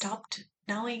I just stopped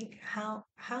knowing how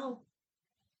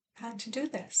to do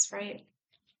this, right?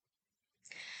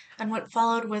 And what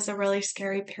followed was a really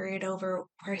scary period over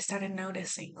where I started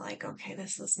noticing, like, okay,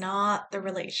 this is not the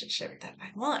relationship that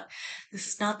I want. This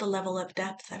is not the level of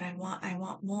depth that I want. I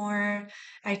want more.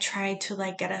 I tried to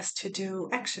like get us to do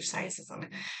exercises on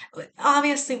it.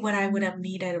 Obviously, what I would have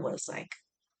needed was like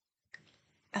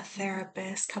a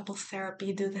therapist, couples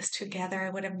therapy, do this together. I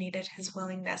would have needed his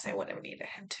willingness. I would have needed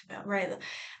him to know, right?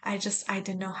 I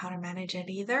didn't know how to manage it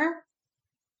either.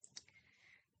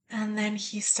 And then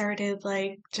he started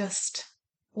like just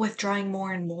withdrawing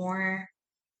more and more.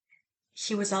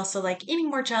 He was also like eating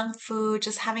more junk food,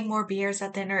 just having more beers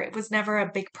at dinner. It was never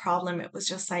a big problem. It was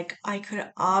just like I could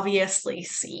obviously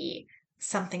see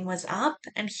something was up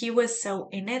and he was so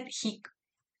in it.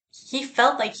 He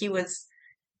felt like he was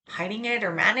hiding it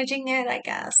or managing it, I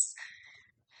guess.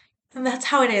 And that's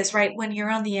how it is, right? When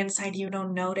you're on the inside, you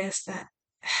don't notice that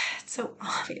it's so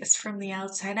obvious from the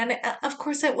outside. And of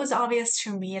course, it was obvious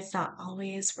to me. It's not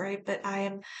always, right? But I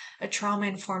am a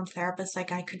trauma-informed therapist.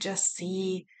 Like I could just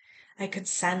see, I could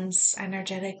sense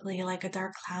energetically like a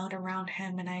dark cloud around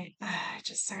him. And I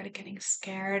just started getting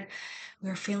scared. We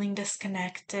were feeling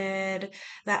disconnected.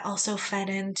 That also fed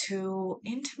into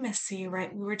intimacy,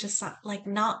 right? We were just like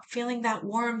not feeling that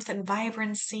warmth and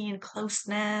vibrancy and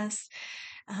closeness.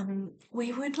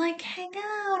 We would like hang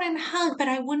out and hug, but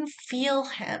I wouldn't feel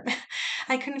him.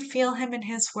 I couldn't feel him in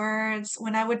his words.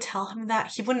 When I would tell him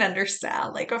that, he wouldn't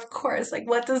understand. Like, of course, like,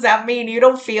 what does that mean? You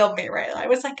don't feel me, right? I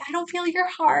was like, I don't feel your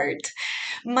heart.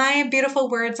 My beautiful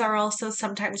words are also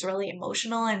sometimes really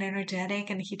emotional and energetic,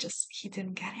 and he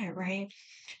didn't get it, right?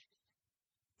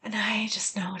 And I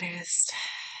just noticed.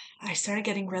 I started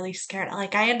getting really scared.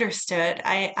 Like I understood.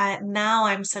 Now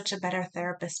I'm such a better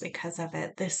therapist because of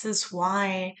it. This is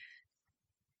why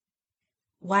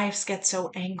wives get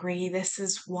so angry. This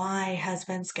is why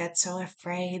husbands get so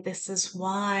afraid. This is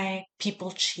why people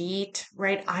cheat,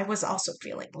 right? I was also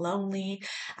feeling lonely.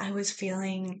 I was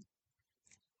feeling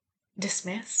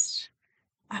dismissed.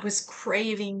 I was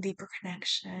craving deeper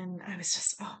connection. I was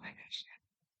just, oh my gosh.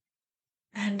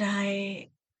 And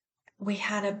we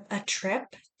had a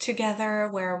trip together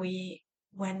where we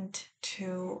went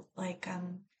to like,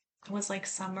 it was like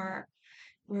summer.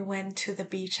 We went to the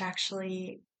beach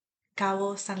actually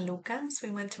Cabo San Lucas. We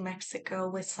went to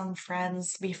Mexico with some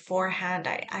friends beforehand.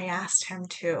 I asked him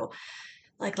to,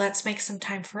 like, let's make some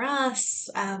time for us,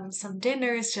 some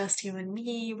dinners, just you and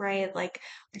me, right? Like,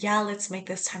 yeah, let's make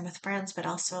this time with friends, but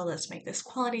also let's make this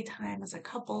quality time as a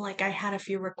couple. Like, I had a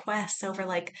few requests over,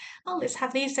 like, oh, let's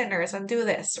have these dinners and do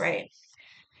this, right?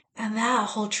 And that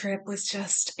whole trip was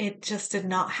just, it just did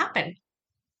not happen.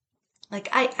 Like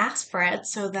I asked for it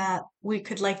so that we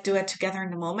could like do it together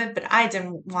in a moment, but I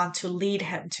didn't want to lead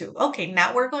him to, okay,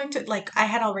 now we're going to like I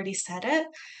had already said it.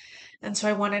 And so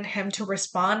I wanted him to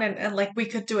respond and like we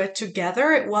could do it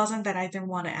together. It wasn't that I didn't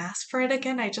want to ask for it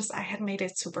again. I had made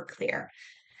it super clear.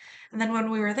 And then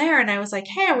when we were there and I was like,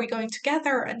 hey, are we going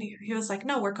together? And he was like,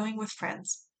 no, we're going with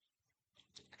friends.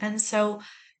 And so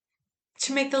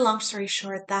to make the long story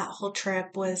short, that whole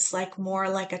trip was like more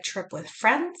like a trip with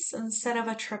friends instead of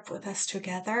a trip with us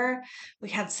together.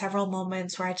 We had several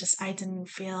moments where I didn't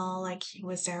feel like he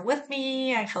was there with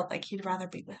me. I felt like he'd rather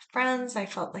be with friends. I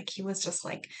felt like he was just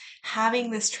like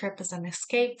having this trip as an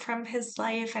escape from his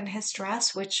life and his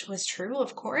stress, which was true,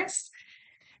 of course.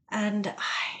 And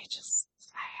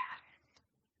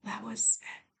that was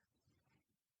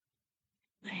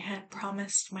it. I had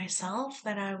promised myself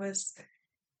that I was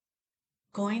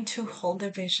going to hold a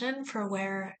vision for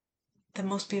where the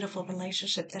most beautiful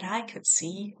relationship that I could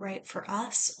see, right, for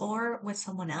us or with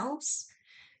someone else.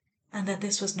 and that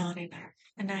this was not enough.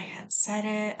 And I had said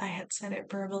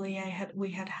it verbally.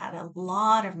 We had had a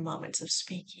lot of moments of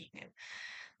speaking. And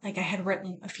like I had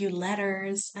written a few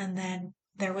letters, and then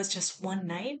there was just one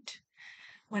night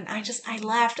when I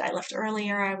left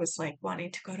earlier. I was like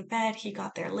wanting to go to bed. He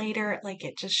got there later. Like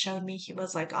it just showed me he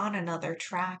was like on another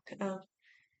track of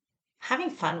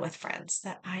having fun with friends,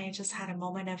 that I just had a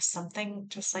moment of something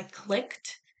just like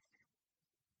clicked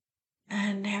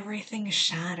and everything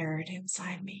shattered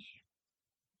inside me.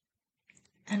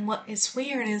 And what is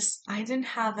weird is I didn't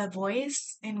have a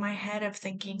voice in my head of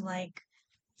thinking like,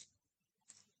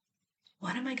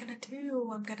 what am I gonna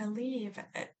do? I'm gonna leave.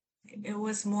 It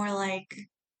was more like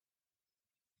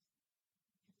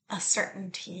a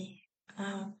certainty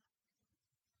of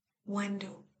when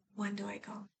do I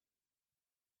go?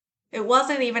 It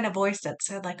wasn't even a voice that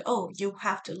said like, oh, you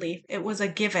have to leave. It was a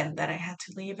given that I had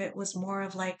to leave. It was more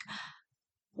of like,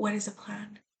 what is the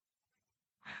plan?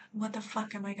 What the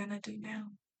fuck am I gonna do now?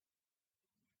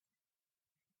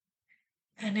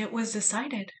 And it was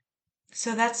decided.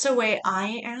 So that's the way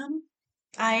I am.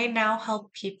 I now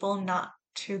help people not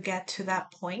to get to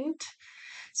that point.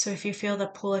 So if you feel the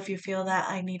pull, if you feel that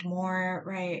I need more,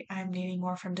 right, I'm needing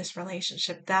more from this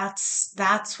relationship,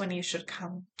 that's when you should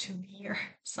come to me or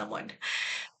someone.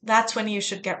 That's when you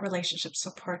should get relationship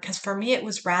support. Because for me, it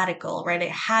was radical, right?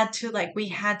 It had to like we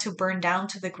had to burn down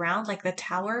to the ground, like the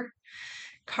tower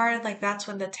card. Like that's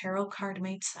when the tarot card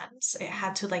made sense. It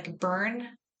had to like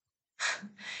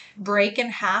break in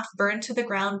half, burn to the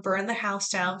ground, burn the house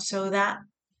down, so that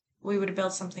we would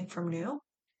build something from new.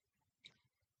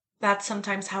 That's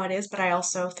sometimes how it is, but I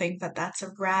also think that that's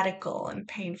a radical and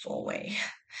painful way.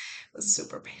 It was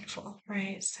super painful,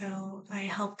 right? So I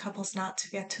help couples not to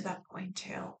get to that point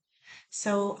too.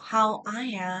 So how I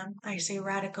am, I say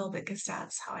radical because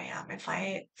that's how I am. If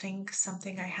I think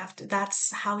something I have to,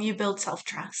 that's how you build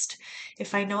self-trust.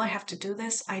 If I know I have to do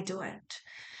this, I do it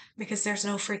because there's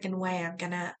no freaking way I'm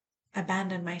gonna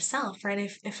abandon myself, right?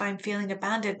 If I'm feeling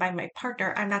abandoned by my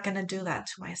partner, I'm not gonna do that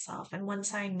to myself. And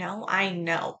once I know, I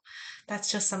know. That's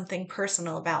just something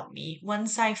personal about me.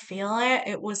 Once I feel it,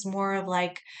 it was more of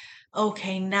like,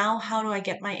 okay, now how do I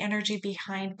get my energy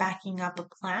behind backing up a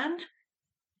plan?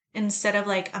 Instead of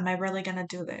like, am I really gonna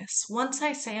do this? Once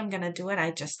I say I'm gonna do it,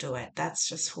 I just do it. That's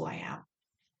just who I am.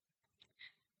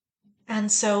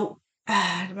 And so,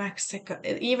 Mexico,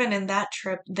 even in that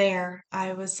trip there,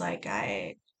 I was like,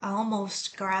 I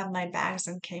almost grabbed my bags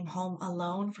and came home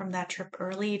alone from that trip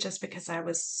early just because I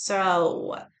was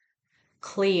so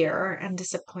clear and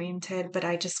disappointed, but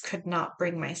I just could not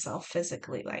bring myself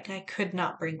physically. Like, I could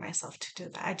not bring myself to do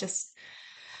that.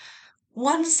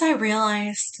 Once I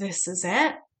realized this is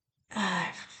it,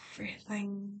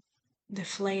 everything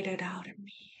deflated out of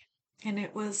me. And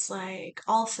it was like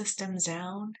all systems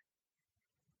down.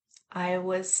 I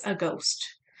was a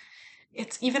ghost.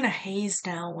 It's even a haze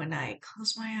now when I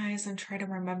close my eyes and try to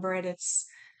remember it. It's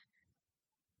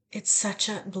such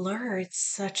a blur. It's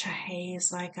such a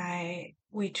haze.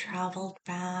 We traveled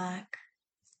back.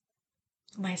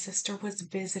 My sister was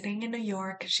visiting in New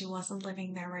York. She wasn't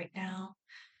living there right now,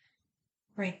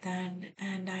 right then.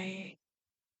 And I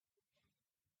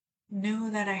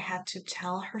knew that I had to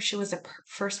tell her. She was the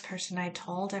first person I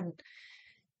told. And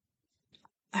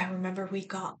I remember we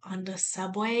got on the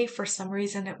subway. For some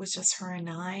reason, it was just her and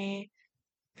I,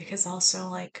 because also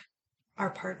like our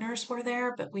partners were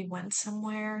there, but we went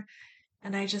somewhere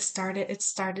and it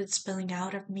started spilling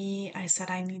out of me. I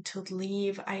said, I need to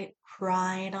leave. I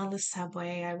cried on the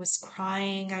subway. I was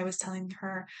crying. I was telling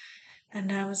her,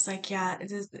 and I was like, yeah,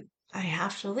 I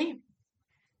have to leave.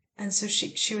 And so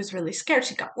she was really scared.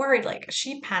 She got worried, like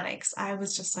she panics. I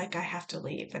was just like, I have to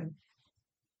leave. And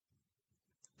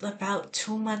about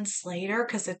 2 months later,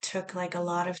 because it took like a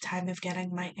lot of time of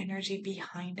getting my energy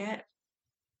behind it,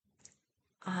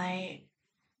 I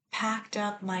packed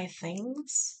up my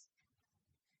things.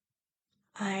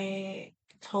 I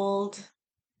told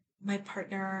my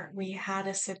partner, we had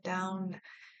to sit down.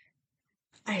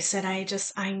 I said,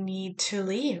 I need to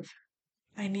leave.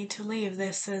 I need to leave.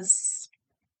 This is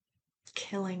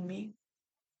killing me.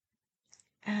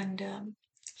 And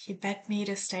he begged me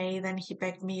to stay. Then he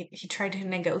tried to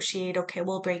negotiate. Okay,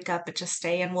 we'll break up, but just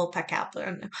stay and we'll pack up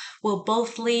and we'll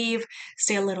both leave,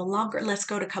 stay a little longer. Let's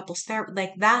go to couples therapy.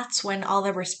 Like that's when all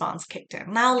the response kicked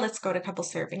in. Now let's go to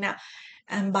couples therapy now.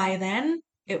 And by then,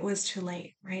 it was too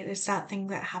late, right? It's that thing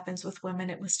that happens with women.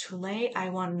 It was too late. I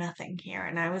want nothing here.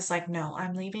 And I was like, no,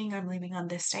 I'm leaving. I'm leaving on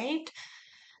this date.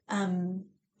 Um,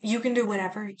 you can do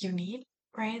whatever you need,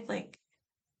 right? Like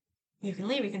you can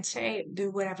leave, you can stay, do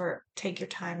whatever, take your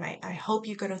time. I hope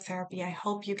you go to therapy. I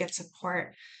hope you get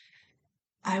support.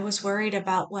 I was worried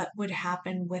about what would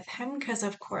happen with him because,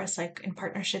 of course, like in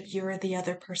partnership, you're the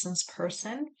other person's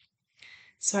person.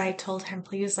 So I told him,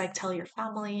 please, like, tell your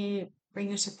family, bring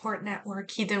your support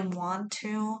network. He didn't want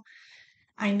to.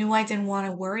 I knew I didn't want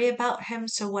to worry about him.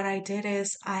 So what I did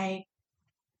is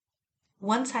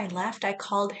once I left, I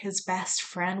called his best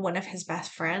friend, one of his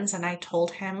best friends, and I told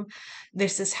him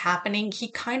this is happening. He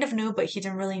kind of knew, but he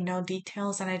didn't really know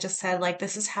details. And I just said, like,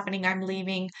 this is happening. I'm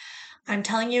leaving. I'm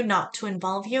telling you not to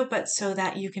involve you, but so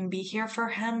that you can be here for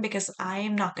him because I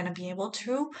am not going to be able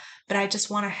to. But I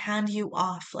just want to hand you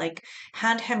off, like,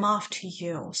 hand him off to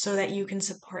you so that you can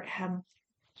support him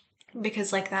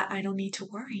because, like that, I don't need to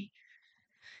worry.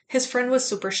 His friend was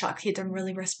super shocked. He didn't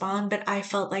really respond, but I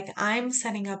felt like I'm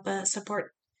setting up a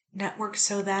support network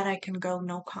so that I can go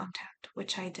no contact,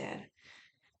 which I did.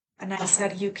 And I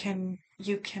said, you can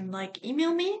like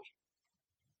email me,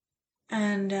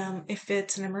 and if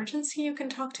it's an emergency, you can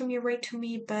talk to me, write to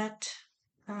me, but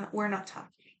we're not talking.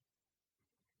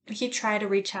 He tried to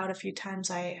reach out a few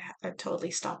times. I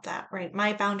totally stopped that, right?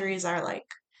 My boundaries are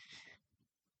like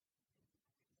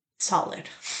solid.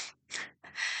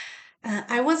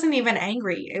 I wasn't even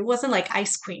angry. It wasn't like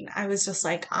Ice Queen. I was just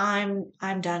like, I'm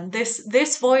done.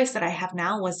 This voice that I have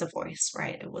now was the voice,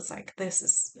 right? It was like this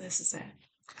is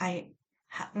it.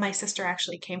 My sister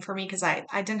actually came for me because I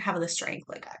didn't have the strength.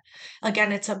 Like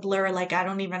again, it's a blur. Like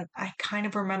I kind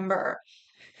of remember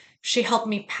she helped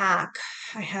me pack.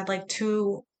 I had like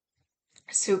two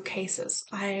suitcases.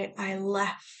 I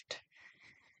left.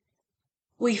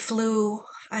 We flew.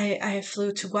 I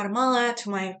flew to Guatemala to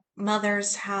my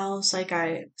mother's house. Like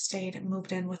I stayed and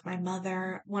moved in with my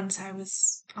mother. Once I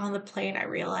was on the plane, I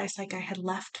realized like I had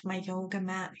left my yoga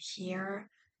mat here.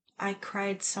 I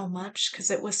cried so much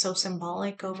because it was so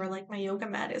symbolic over like my yoga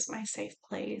mat is my safe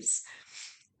place.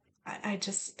 I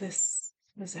just this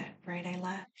was it, right? I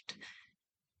left.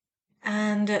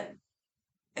 And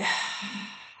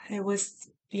it was,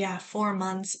 yeah, 4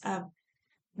 months of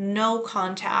no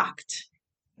contact,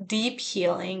 deep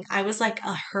healing. I was like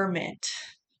a hermit.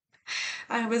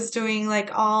 I was doing like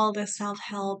all the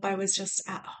self-help. I was just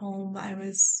at home. I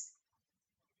was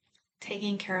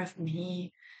taking care of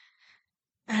me.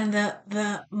 And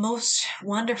the most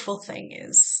wonderful thing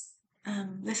is,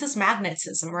 this is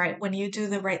magnetism, right? When you do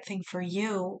the right thing for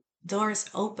you, doors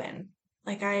open.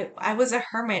 Like I was a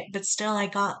hermit, but still I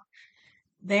got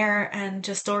there and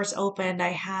just doors opened. I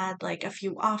had like a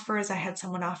few offers. I had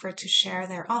someone offer to share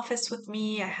their office with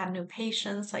me. I had new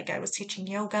patients. Like I was teaching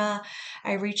yoga.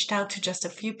 I reached out to just a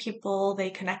few people. They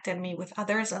connected me with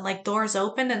others and like doors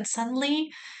opened and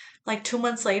suddenly like 2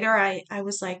 months later I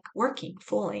was like working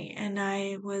fully and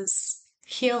I was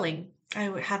healing.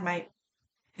 Had my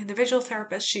individual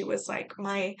therapist. She was like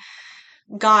my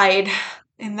guide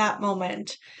in that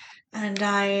moment. And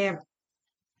I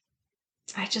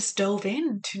just dove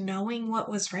into knowing what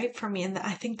was right for me. And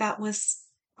I think that was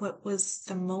what was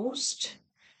the most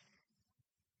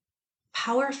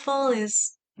powerful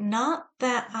is not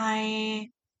that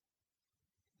I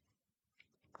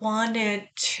wanted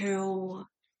to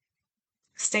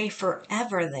stay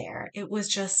forever there. It was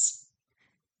just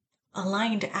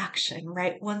aligned action,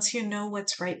 right? Once you know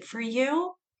what's right for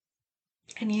you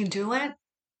and you do it,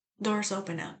 doors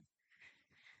open up.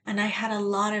 And I had a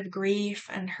lot of grief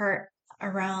and hurt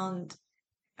around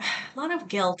a lot of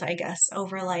guilt, I guess,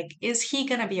 over like, is he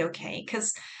gonna be okay?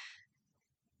 Because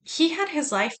he had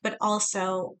his life, but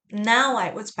also now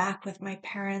I was back with my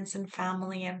parents and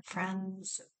family and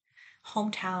friends,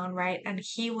 hometown, right? And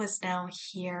he was now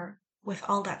here with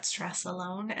all that stress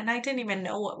alone. And I didn't even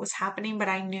know what was happening, but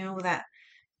I knew that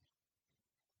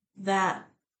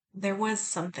there was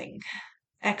something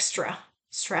extra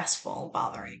stressful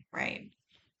bothering, right?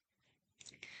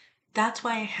 That's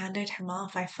why I handed him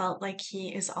off. I felt like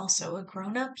he is also a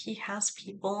grown up. He has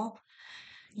people.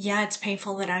 Yeah, it's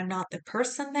painful that I'm not the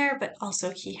person there, but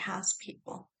also he has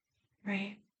people,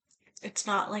 right? It's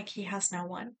not like he has no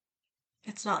one.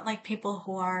 It's not like people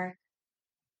who are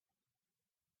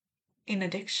in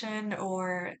addiction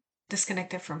or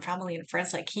disconnected from family and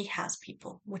friends. Like he has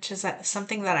people, which is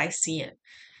something that I see it.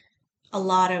 A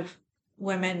lot of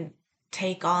women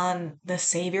take on the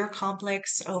savior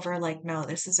complex over like, no,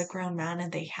 this is a grown man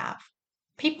and they have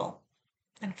people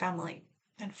and family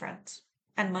and friends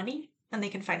and money. And they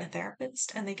can find a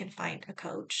therapist and they can find a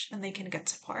coach and they can get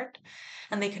support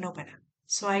and they can open up.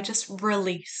 So I just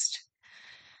released.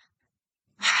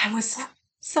 I was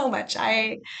so much.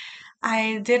 I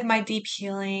did my deep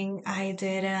healing. I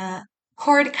did a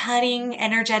cord cutting,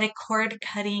 energetic cord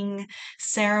cutting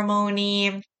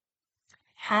ceremony.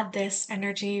 had this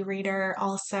energy reader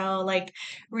also like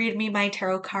read me my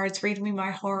tarot cards, read me my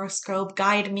horoscope,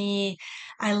 guide me.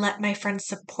 I let my friends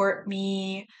support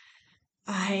me.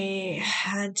 I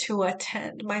had to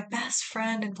attend my best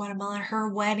friend in Guatemala, her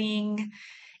wedding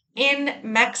in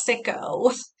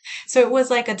Mexico. So it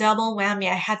was like a double whammy.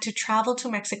 I had to travel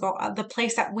to Mexico, the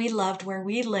place that we loved, where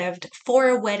we lived, for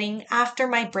a wedding after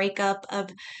my breakup of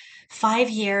 5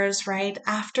 years, right?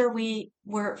 After we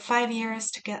were 5 years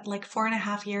to get like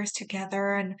 4.5 years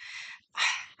together. And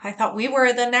I thought we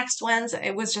were the next ones.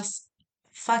 It was just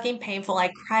fucking painful.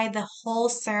 I cried the whole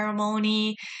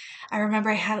ceremony. I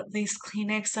remember I had these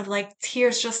Kleenex of like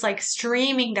tears just like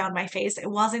streaming down my face. It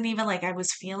wasn't even like I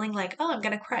was feeling like, oh, I'm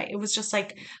gonna cry. It was just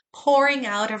like pouring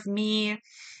out of me.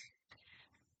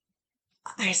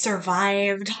 I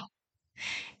survived.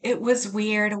 It was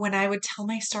weird when I would tell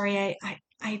my story.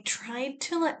 I tried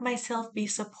to let myself be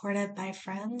supported by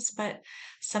friends, but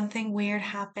something weird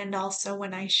happened also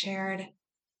when I shared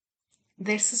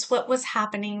this is what was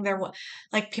happening.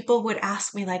 Like people would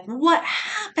ask me like, what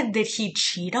happened? Did he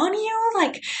cheat on you?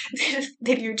 Like,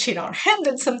 did you cheat on him?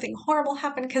 Did something horrible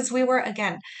happen? Because we were,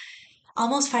 again,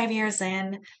 almost 5 years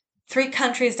in, 3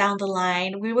 countries down the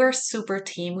line. We were a super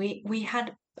team. We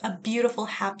had a beautiful,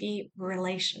 happy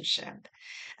relationship.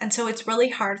 And so it's really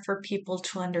hard for people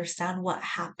to understand what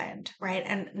happened, right?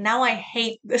 And now I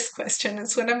hate this question.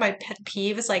 It's one of my pet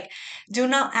peeves. Like, do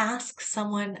not ask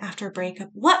someone after a breakup,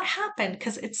 what happened?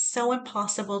 Because it's so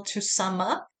impossible to sum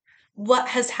up what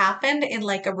has happened in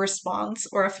like a response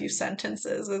or a few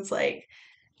sentences. It's like,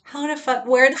 how the fuck,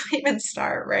 where do I even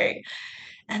start, right?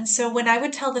 And so when I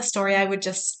would tell the story, I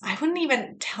wouldn't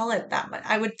even tell it that much.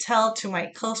 I would tell to my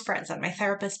close friends and my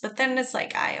therapist, but then it's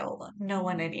like, I owe no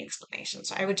one any explanation.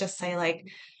 So I would just say, like,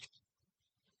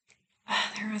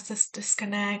 "Ah, there was this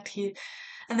disconnect.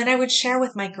 And then I would share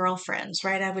with my girlfriends,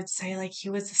 right? I would say, like, he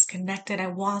was disconnected. I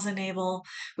wasn't able,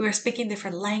 we were speaking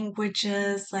different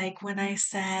languages. Like, when I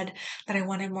said that I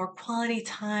wanted more quality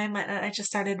time, I just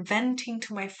started venting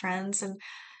to my friends. And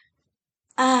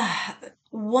Uh,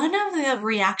 one of the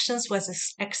reactions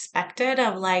was expected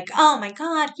of like, oh my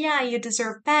God, yeah, you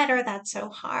deserve better. That's so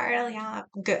hard. Yeah,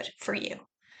 good for you.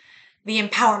 The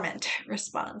empowerment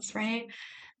response, right?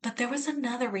 But there was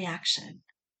another reaction.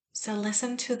 So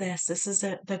listen to this. This is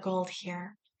the gold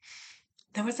here.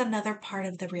 There was another part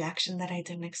of the reaction that I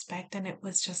didn't expect, and it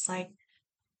was just like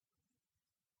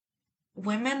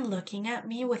women looking at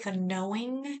me with a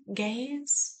knowing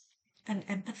gaze and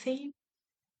empathy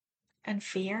and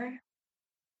fear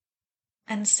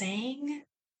and saying,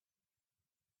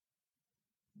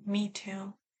 me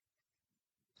too.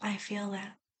 I feel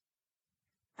that.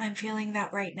 I'm feeling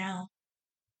that right now.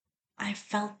 I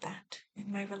felt that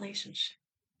in my relationship.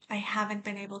 I haven't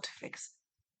been able to fix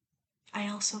it. I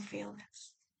also feel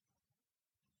this.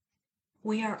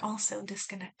 We are also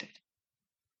disconnected.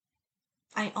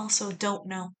 I also don't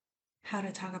know how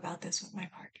to talk about this with my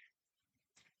partner.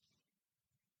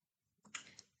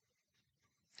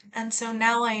 And so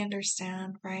now I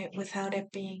understand, right, without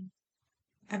it being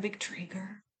a big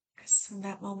trigger. Because in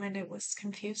that moment it was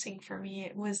confusing for me.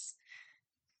 It was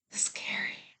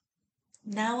scary.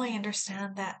 Now I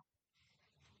understand that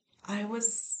I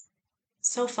was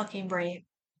so fucking brave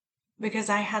because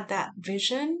I had that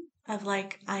vision of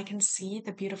like, I can see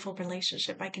the beautiful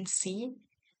relationship. I can see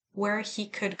where he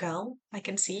could go. I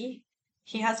can see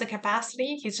he has the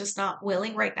capacity. He's just not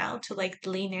willing right now to like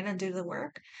lean in and do the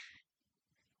work.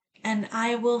 And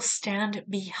I will stand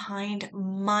behind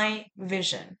my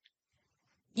vision,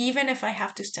 even if I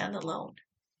have to stand alone.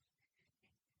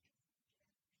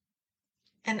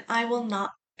 And I will not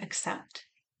accept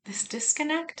this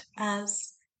disconnect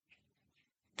as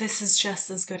this is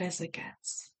just as good as it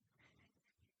gets.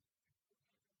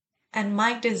 And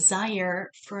my desire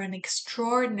for an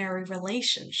extraordinary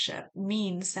relationship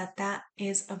means that that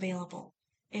is available.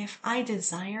 If I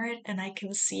desire it and I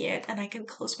can see it and I can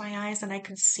close my eyes and I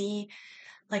can see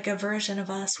like a version of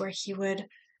us where he would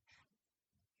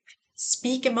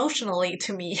speak emotionally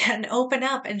to me and open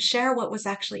up and share what was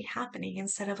actually happening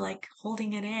instead of like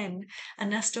holding it in,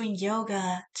 and us doing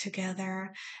yoga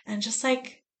together and just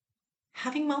like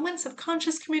having moments of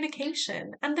conscious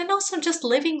communication, and then also just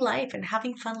living life and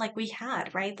having fun like we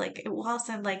had, right? Like it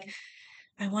wasn't like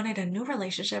I wanted a new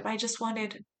relationship. I just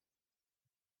wanted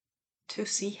to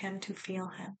see him, to feel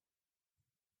him.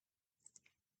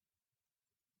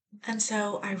 And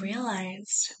so I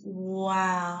realized,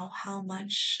 wow, how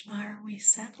much are we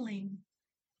settling?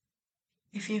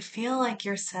 If you feel like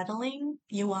you're settling,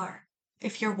 you are.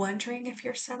 If you're wondering if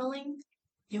you're settling,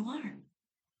 you are.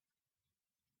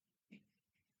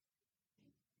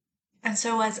 And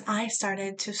so as I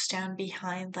started to stand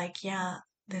behind, like, yeah,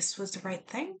 this was the right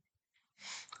thing,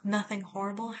 nothing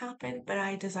horrible happened, but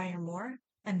I desire more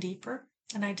and deeper.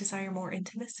 And I desire more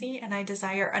intimacy, and I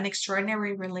desire an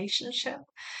extraordinary relationship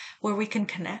where we can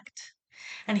connect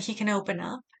and he can open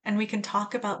up and we can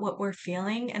talk about what we're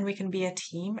feeling and we can be a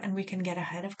team and we can get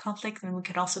ahead of conflict and we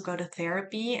can also go to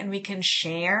therapy and we can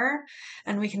share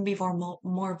and we can be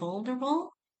more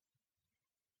vulnerable.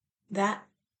 That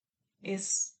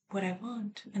is what I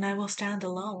want. And I will stand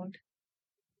alone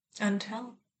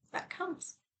until that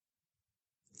comes.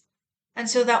 And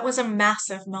so that was a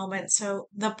massive moment. So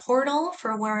the portal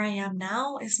for where I am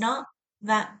now is not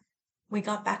that we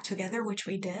got back together, which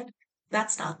we did.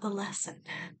 That's not the lesson.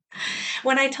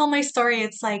 When I tell my story,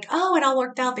 it's like, oh, it all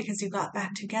worked out because you got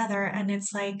back together. And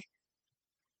it's like,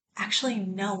 actually,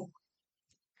 no.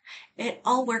 It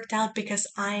all worked out because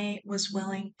I was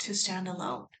willing to stand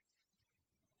alone.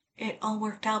 It all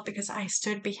worked out because I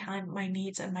stood behind my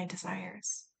needs and my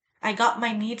desires. I got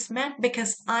my needs met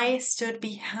because I stood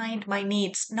behind my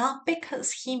needs, not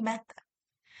because he met them.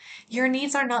 Your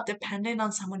needs are not dependent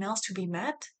on someone else to be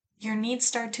met. Your needs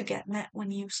start to get met when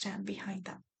you stand behind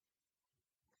them.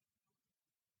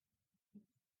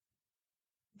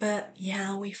 But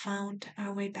yeah, we found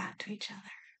our way back to each other.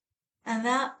 And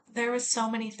that there was so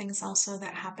many things also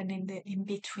that happened in the in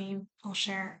between. I'll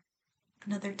share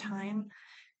another time.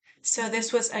 So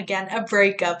this was again a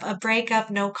breakup,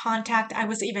 no contact. I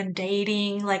was even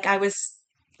dating.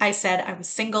 I said I was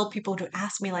single. People would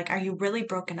ask me like, "Are you really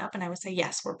broken up?" And I would say,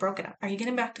 "Yes, we're broken up." "Are you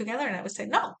getting back together?" And I would say,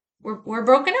 "No, we're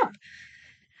broken up."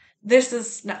 This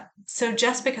is not so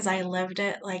just because I lived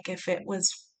it, like if it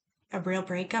was a real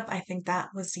breakup, I think that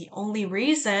was the only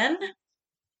reason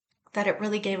that it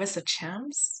really gave us a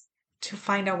chance to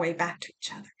find our way back to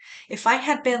each other. If I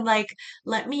had been like,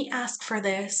 let me ask for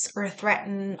this or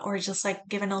threaten or just like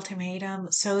give an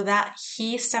ultimatum so that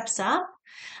he steps up,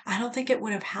 I don't think it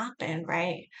would have happened,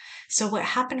 right? So what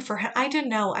happened for him, I didn't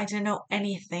know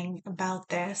anything about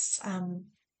this.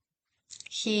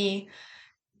 He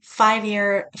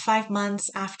 5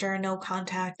 months after no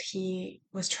contact, he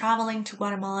was traveling to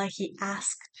Guatemala. He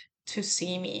asked to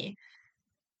see me.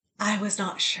 I was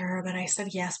not sure, but I said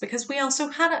yes because we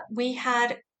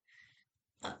had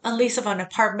a lease of an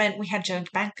apartment, we had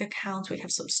joint bank accounts, we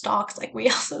have some stocks, like we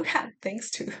also had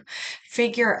things to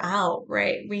figure out,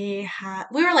 right? We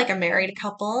were like a married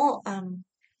couple.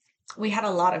 We had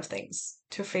a lot of things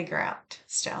to figure out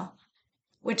still,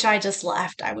 which I just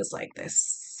left. I was like,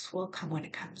 this will come when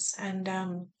it comes. And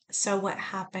so what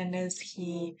happened is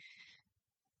he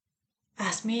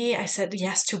asked me, I said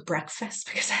yes to breakfast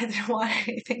because I didn't want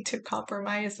anything to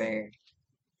compromise there.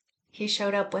 He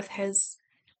showed up with his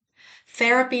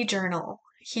therapy journal.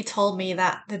 He told me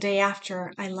that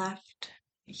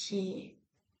he,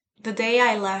 the day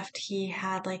I left, he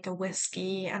had like a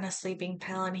whiskey and a sleeping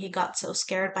pill, and he got so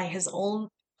scared by his own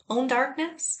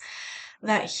darkness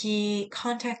that he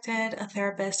contacted a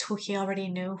therapist who he already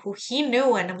knew, who he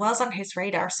knew and was on his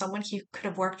radar, someone he could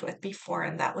have worked with before,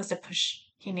 and that was the push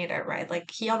he needed, right? Like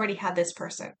he already had this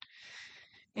person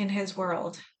in his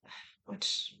world,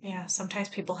 which, yeah, sometimes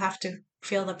people have to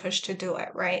feel the push to do it,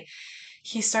 right?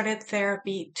 He started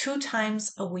therapy 2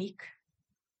 times a week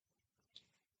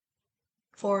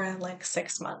for like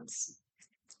 6 months,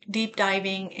 deep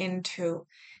diving into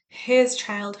his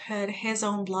childhood, his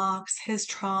own blocks, his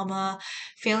trauma,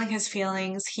 feeling his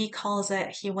feelings. He calls it,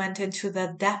 he went into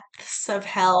the depths of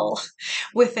hell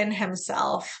within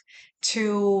himself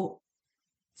to,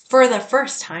 for the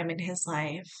first time in his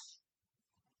life,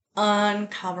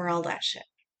 uncover all that shit.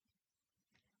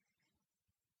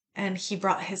 And he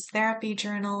brought his therapy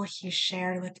journal, he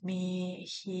shared with me,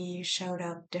 he showed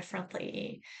up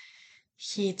differently.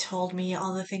 He told me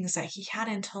all the things that he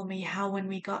hadn't told me, how when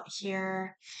we got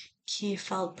here, he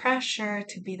felt pressure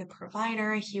to be the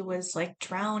provider. He was like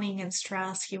drowning in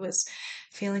stress. He was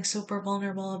feeling super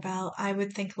vulnerable about, I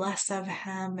would think less of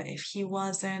him if he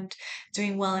wasn't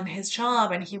doing well in his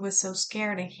job. And he was so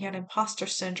scared and he had imposter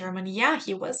syndrome. And yeah,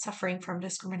 he was suffering from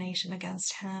discrimination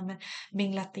against him,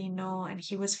 being Latino, and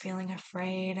he was feeling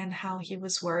afraid and how he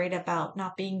was worried about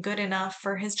not being good enough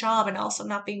for his job and also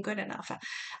not being good enough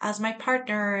as my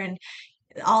partner. And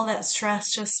all that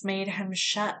stress just made him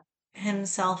shut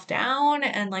himself down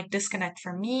and like disconnect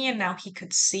from me. And now he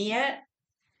could see it.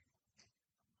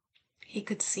 He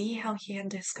could see how he had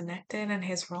disconnected and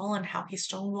his role and how he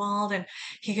stonewalled. And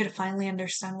he could finally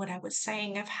understand what I was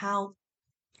saying of how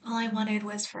all I wanted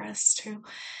was for us to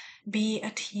be a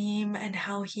team and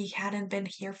how he hadn't been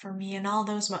here for me and all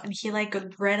those moments. He like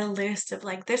read a list of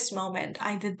like this moment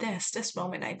I did this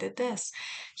moment I did this.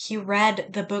 He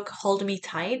read the book Hold Me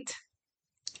Tight.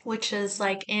 which is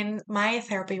like in my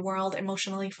therapy world,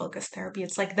 emotionally focused therapy.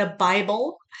 It's like the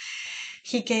Bible.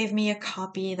 He gave me a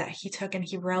copy that he took and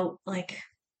he wrote like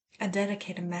a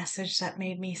dedicated message that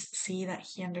made me see that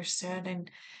he understood. And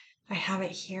I have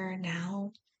it here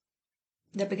now.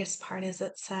 The biggest part is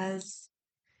it says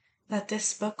that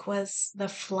this book was the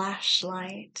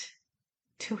flashlight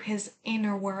to his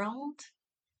inner world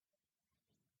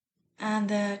and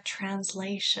the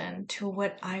translation to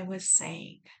what I was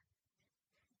saying.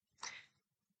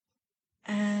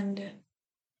 And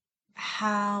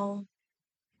how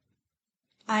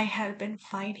I had been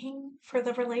fighting for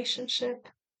the relationship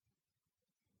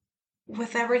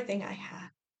with everything I had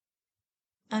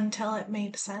until it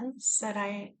made sense that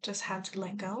I just had to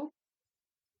let go.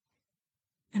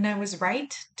 And I was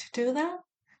right to do that.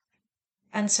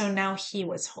 And so now he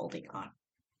was holding on.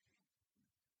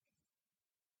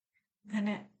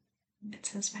 And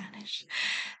it's in Spanish.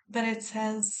 But it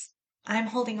says, I'm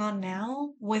holding on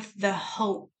now with the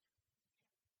hope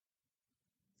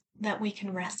that we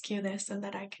can rescue this and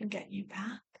that I can get you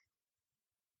back.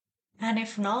 And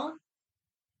if not,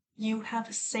 you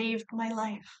have saved my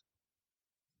life.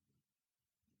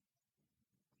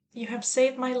 You have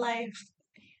saved my life,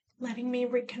 letting me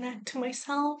reconnect to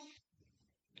myself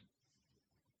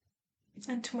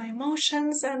and to my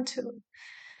emotions and to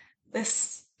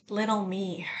this little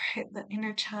me, right? The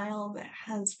inner child that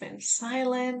has been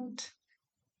silent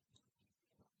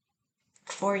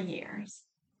for years.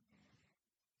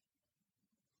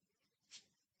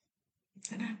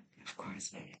 And I'm, of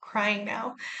course, I'm crying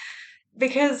now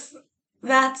because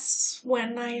that's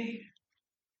when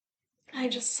I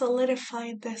just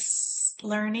solidified this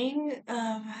learning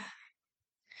of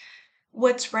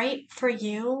what's right for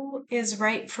you is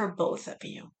right for both of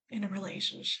you in a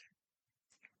relationship.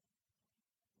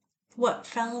 What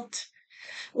felt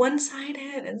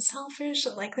one-sided and selfish,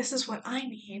 like this is what I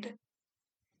need,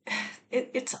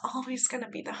 it's always going to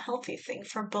be the healthy thing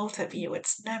for both of you.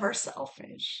 It's never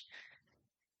selfish.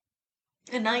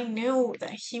 And I knew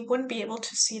that he wouldn't be able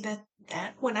to see that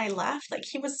when I left, like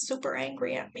he was super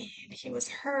angry at me and he was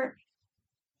hurt.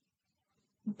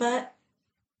 But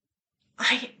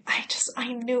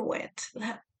I knew it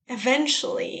that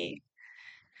eventually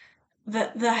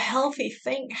the healthy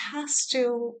thing has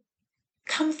to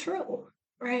come through,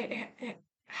 right? It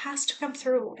has to come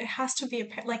through. It has to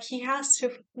be like he has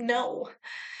to know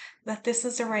that this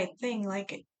is the right thing.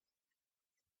 Like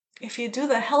if you do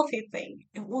the healthy thing,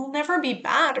 it will never be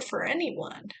bad for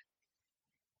anyone.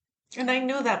 And I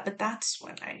knew that, but that's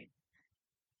when I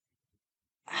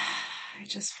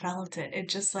just felt it. It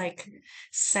just like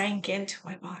sank into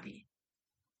my body.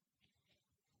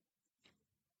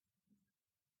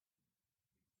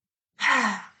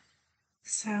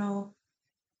 So,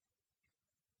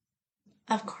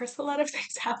 of course, a lot of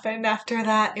things happened after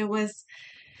that. It was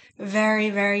very,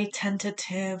 very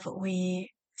tentative.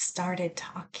 We started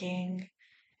talking.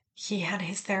 He had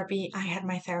his therapy, I had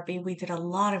my therapy. We did a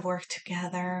lot of work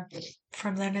together.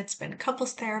 From then, it's been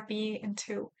couples therapy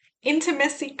into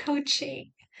intimacy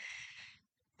coaching,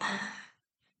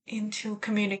 into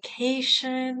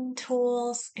communication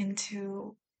tools,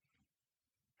 into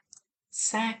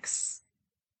sex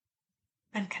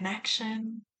and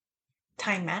connection,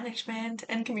 time management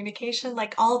and communication,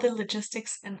 like all the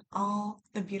logistics and all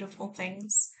the beautiful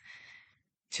things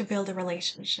to build a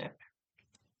relationship.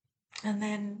 And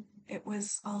then it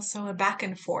was also a back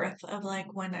and forth of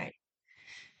like when I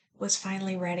was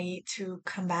finally ready to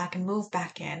come back and move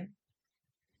back in.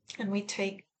 And we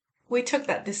took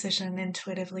that decision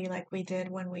intuitively like we did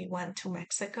when we went to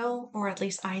Mexico, or at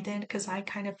least I did, because I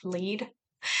kind of lead.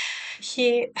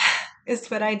 He is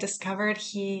what I discovered.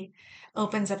 He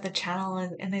opens up the channel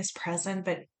and is present,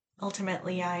 but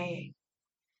ultimately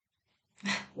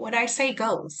what I say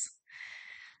goes.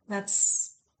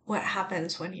 That's what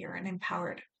happens when you're an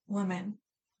empowered woman,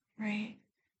 right?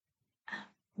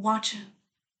 Watch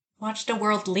watch the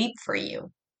world leap for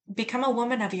you. Become a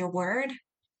woman of your word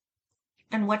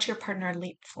and watch your partner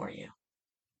leap for you.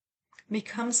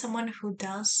 Become someone who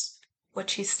does what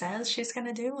she says she's going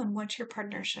to do and watch your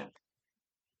partnership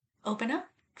open up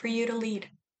for you to lead.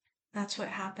 That's what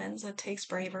happens. It takes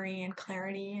bravery and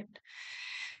clarity. And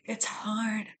it's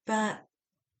hard, but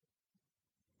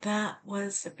that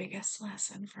was the biggest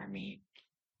lesson for me.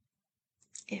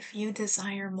 If you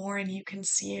desire more and you can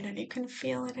see it and you can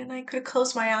feel it, and I could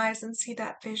close my eyes and see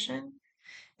that vision,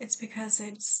 it's because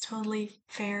it's totally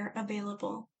fair,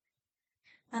 available.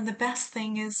 And the best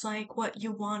thing is like what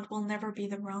you want will never be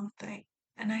the wrong thing.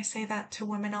 And I say that to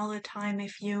women all the time.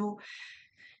 If you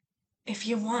If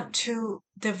you want to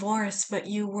divorce, but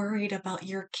you worried about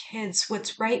your kids,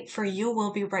 what's right for you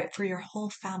will be right for your whole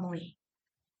family.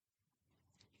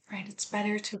 Right? It's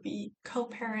better to be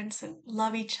co-parents and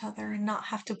love each other and not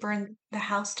have to burn the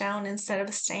house down instead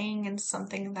of staying in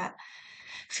something that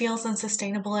feels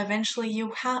unsustainable. Eventually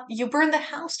you burn the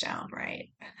house down, right?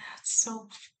 And that's so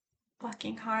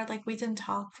fucking hard. Like we didn't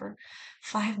talk for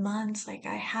 5 months. Like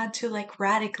I had to like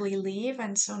radically leave,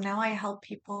 and so now I help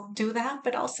people do that,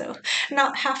 but also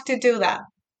not have to do that.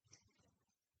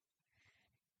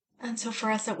 And so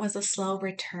for us, it was a slow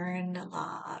return,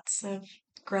 lots of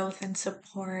growth and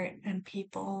support, and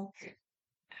people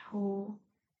who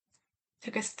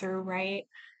took us through, right?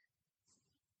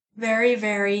 Very,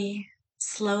 very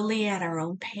slowly at our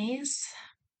own pace.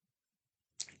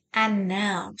 And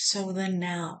now, so then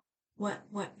now, what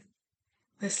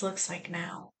this looks like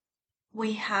now.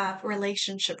 We have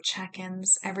relationship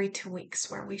check-ins every 2 weeks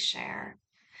where we share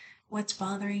what's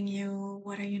bothering you,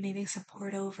 what are you needing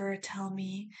support over, tell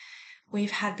me.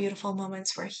 We've had beautiful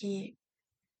moments where he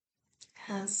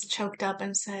has choked up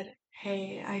and said,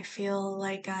 "Hey, I feel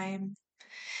like I'm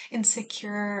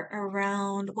insecure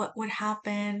around what would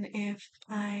happen if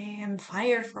I am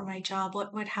fired from my job.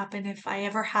 What would happen if I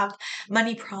ever have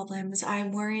money problems?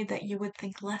 I'm worried that you would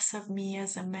think less of me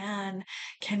as a man.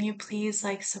 Can you please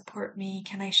like support me?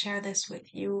 Can I share this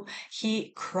with you?"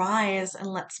 He cries and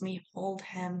lets me hold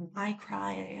him. I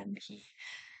cry and he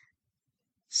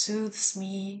soothes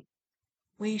me.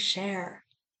 We share.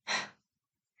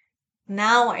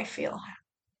 Now I feel him.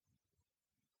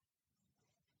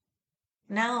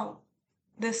 Now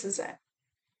this is it.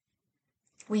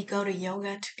 We go to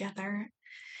yoga together.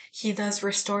 He does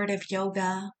restorative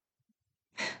yoga.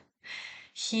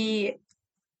 He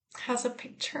has a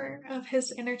picture of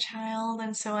his inner child,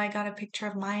 and so I got a picture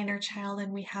of my inner child,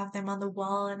 and we have them on the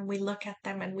wall, and we look at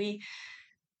them and we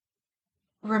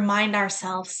remind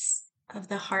ourselves of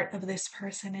the heart of this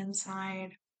person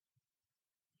inside.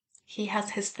 He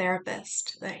has his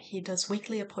therapist that he does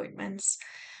weekly appointments.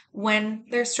 When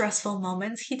there's stressful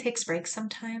moments, he takes breaks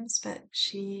sometimes, but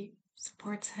she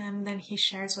supports him. Then he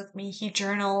shares with me, he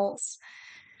journals.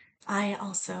 I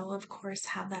also, of course,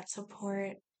 have that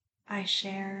support. I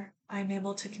share. I'm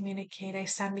able to communicate. I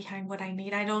stand behind what I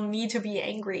need. I don't need to be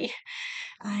angry.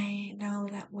 I know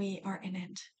that we are in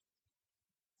it.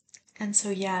 And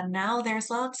so, yeah, now there's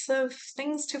lots of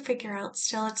things to figure out.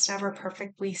 Still, it's never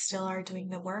perfect. We still are doing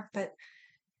the work, but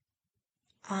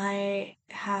I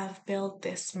have built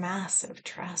this massive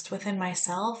trust within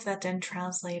myself that then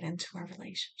translate into our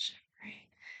relationship, right?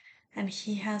 And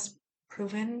he has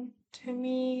proven to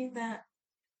me that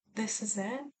this is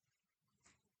it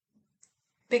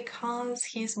because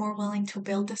he's more willing to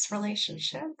build this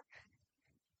relationship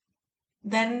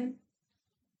than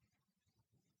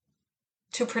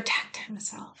to protect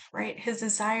himself, right? His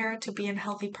desire to be in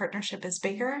healthy partnership is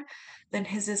bigger than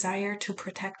his desire to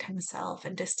protect himself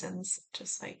and distance,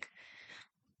 just like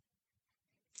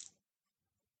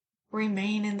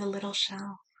remain in the little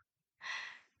shell.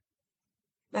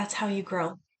 That's how you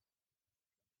grow.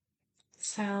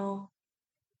 So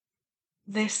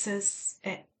this is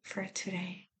it for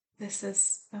today. This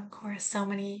is, of course, so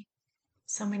many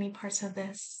parts of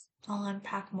this. I'll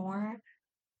unpack more.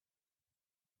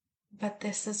 But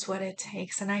this is what it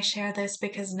takes. And I share this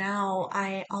because now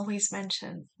I always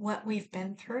mention what we've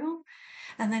been through.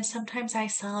 And then sometimes I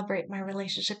celebrate my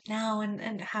relationship now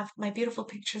and have my beautiful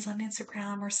pictures on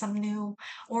Instagram or some new,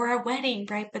 or our wedding,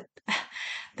 right? But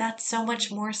that's so much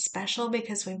more special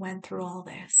because we went through all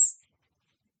this.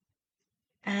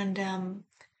 And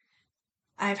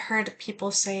I've heard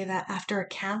people say that after a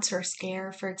cancer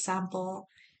scare, for example,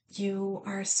 you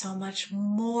are so much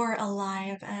more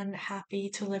alive and happy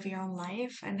to live your own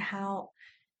life, and how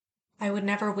I would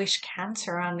never wish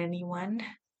cancer on anyone.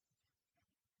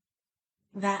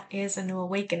 That is a new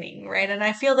awakening, right? And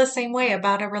I feel the same way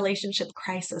about a relationship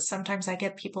crisis. Sometimes I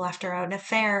get people after an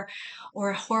affair or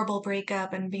a horrible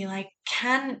breakup and be like,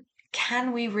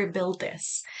 can we rebuild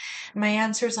this? My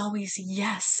answer is always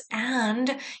yes.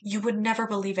 And you would never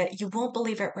believe it. You won't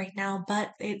believe it right now,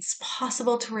 but it's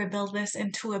possible to rebuild this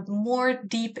into a more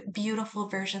deep, beautiful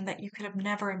version that you could have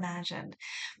never imagined,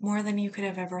 more than you could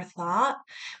have ever thought,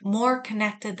 more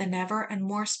connected than ever, and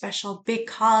more special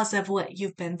because of what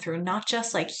you've been through. Not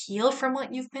just like heal from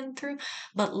what you've been through,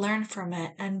 but learn from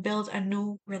it and build a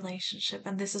new relationship.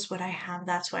 And this is what I have.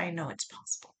 That's why I know it's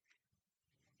possible.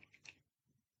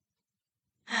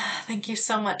 Thank you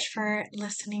so much for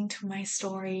listening to my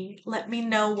story. Let me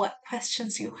know what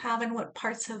questions you have and what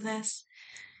parts of this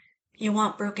you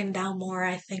want broken down more,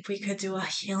 I think we could do a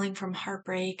healing from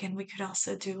heartbreak, and we could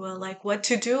also do a like what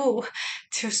to do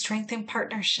to strengthen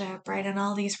partnership, right? And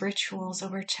all these rituals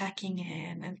over checking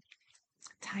in and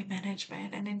time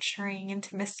management and ensuring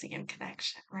intimacy and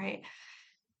connection, right?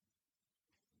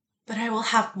 But I will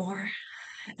have more.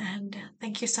 And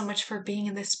thank you so much for being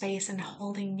in this space and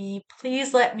holding me.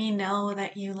 Please let me know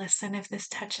that you listen if this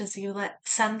touches you.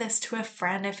 Send this to a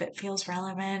friend if it feels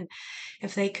relevant,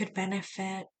 if they could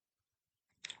benefit.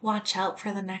 Watch out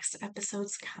for the next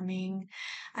episodes coming.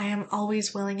 I am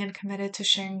always willing and committed to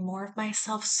sharing more of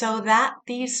myself so that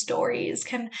these stories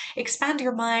can expand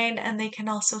your mind and they can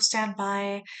also stand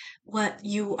by what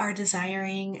you are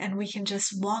desiring. And we can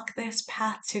just walk this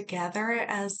path together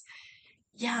as,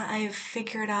 yeah, I've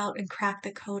figured out and cracked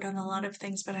the code on a lot of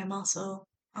things, but I'm also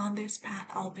on this path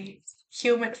always.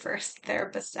 Human first,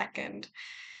 therapist second.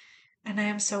 And I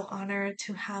am so honored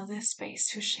to have this space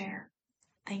to share.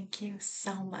 Thank you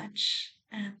so much.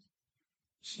 And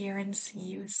hear and see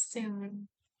you soon.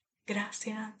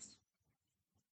 Gracias.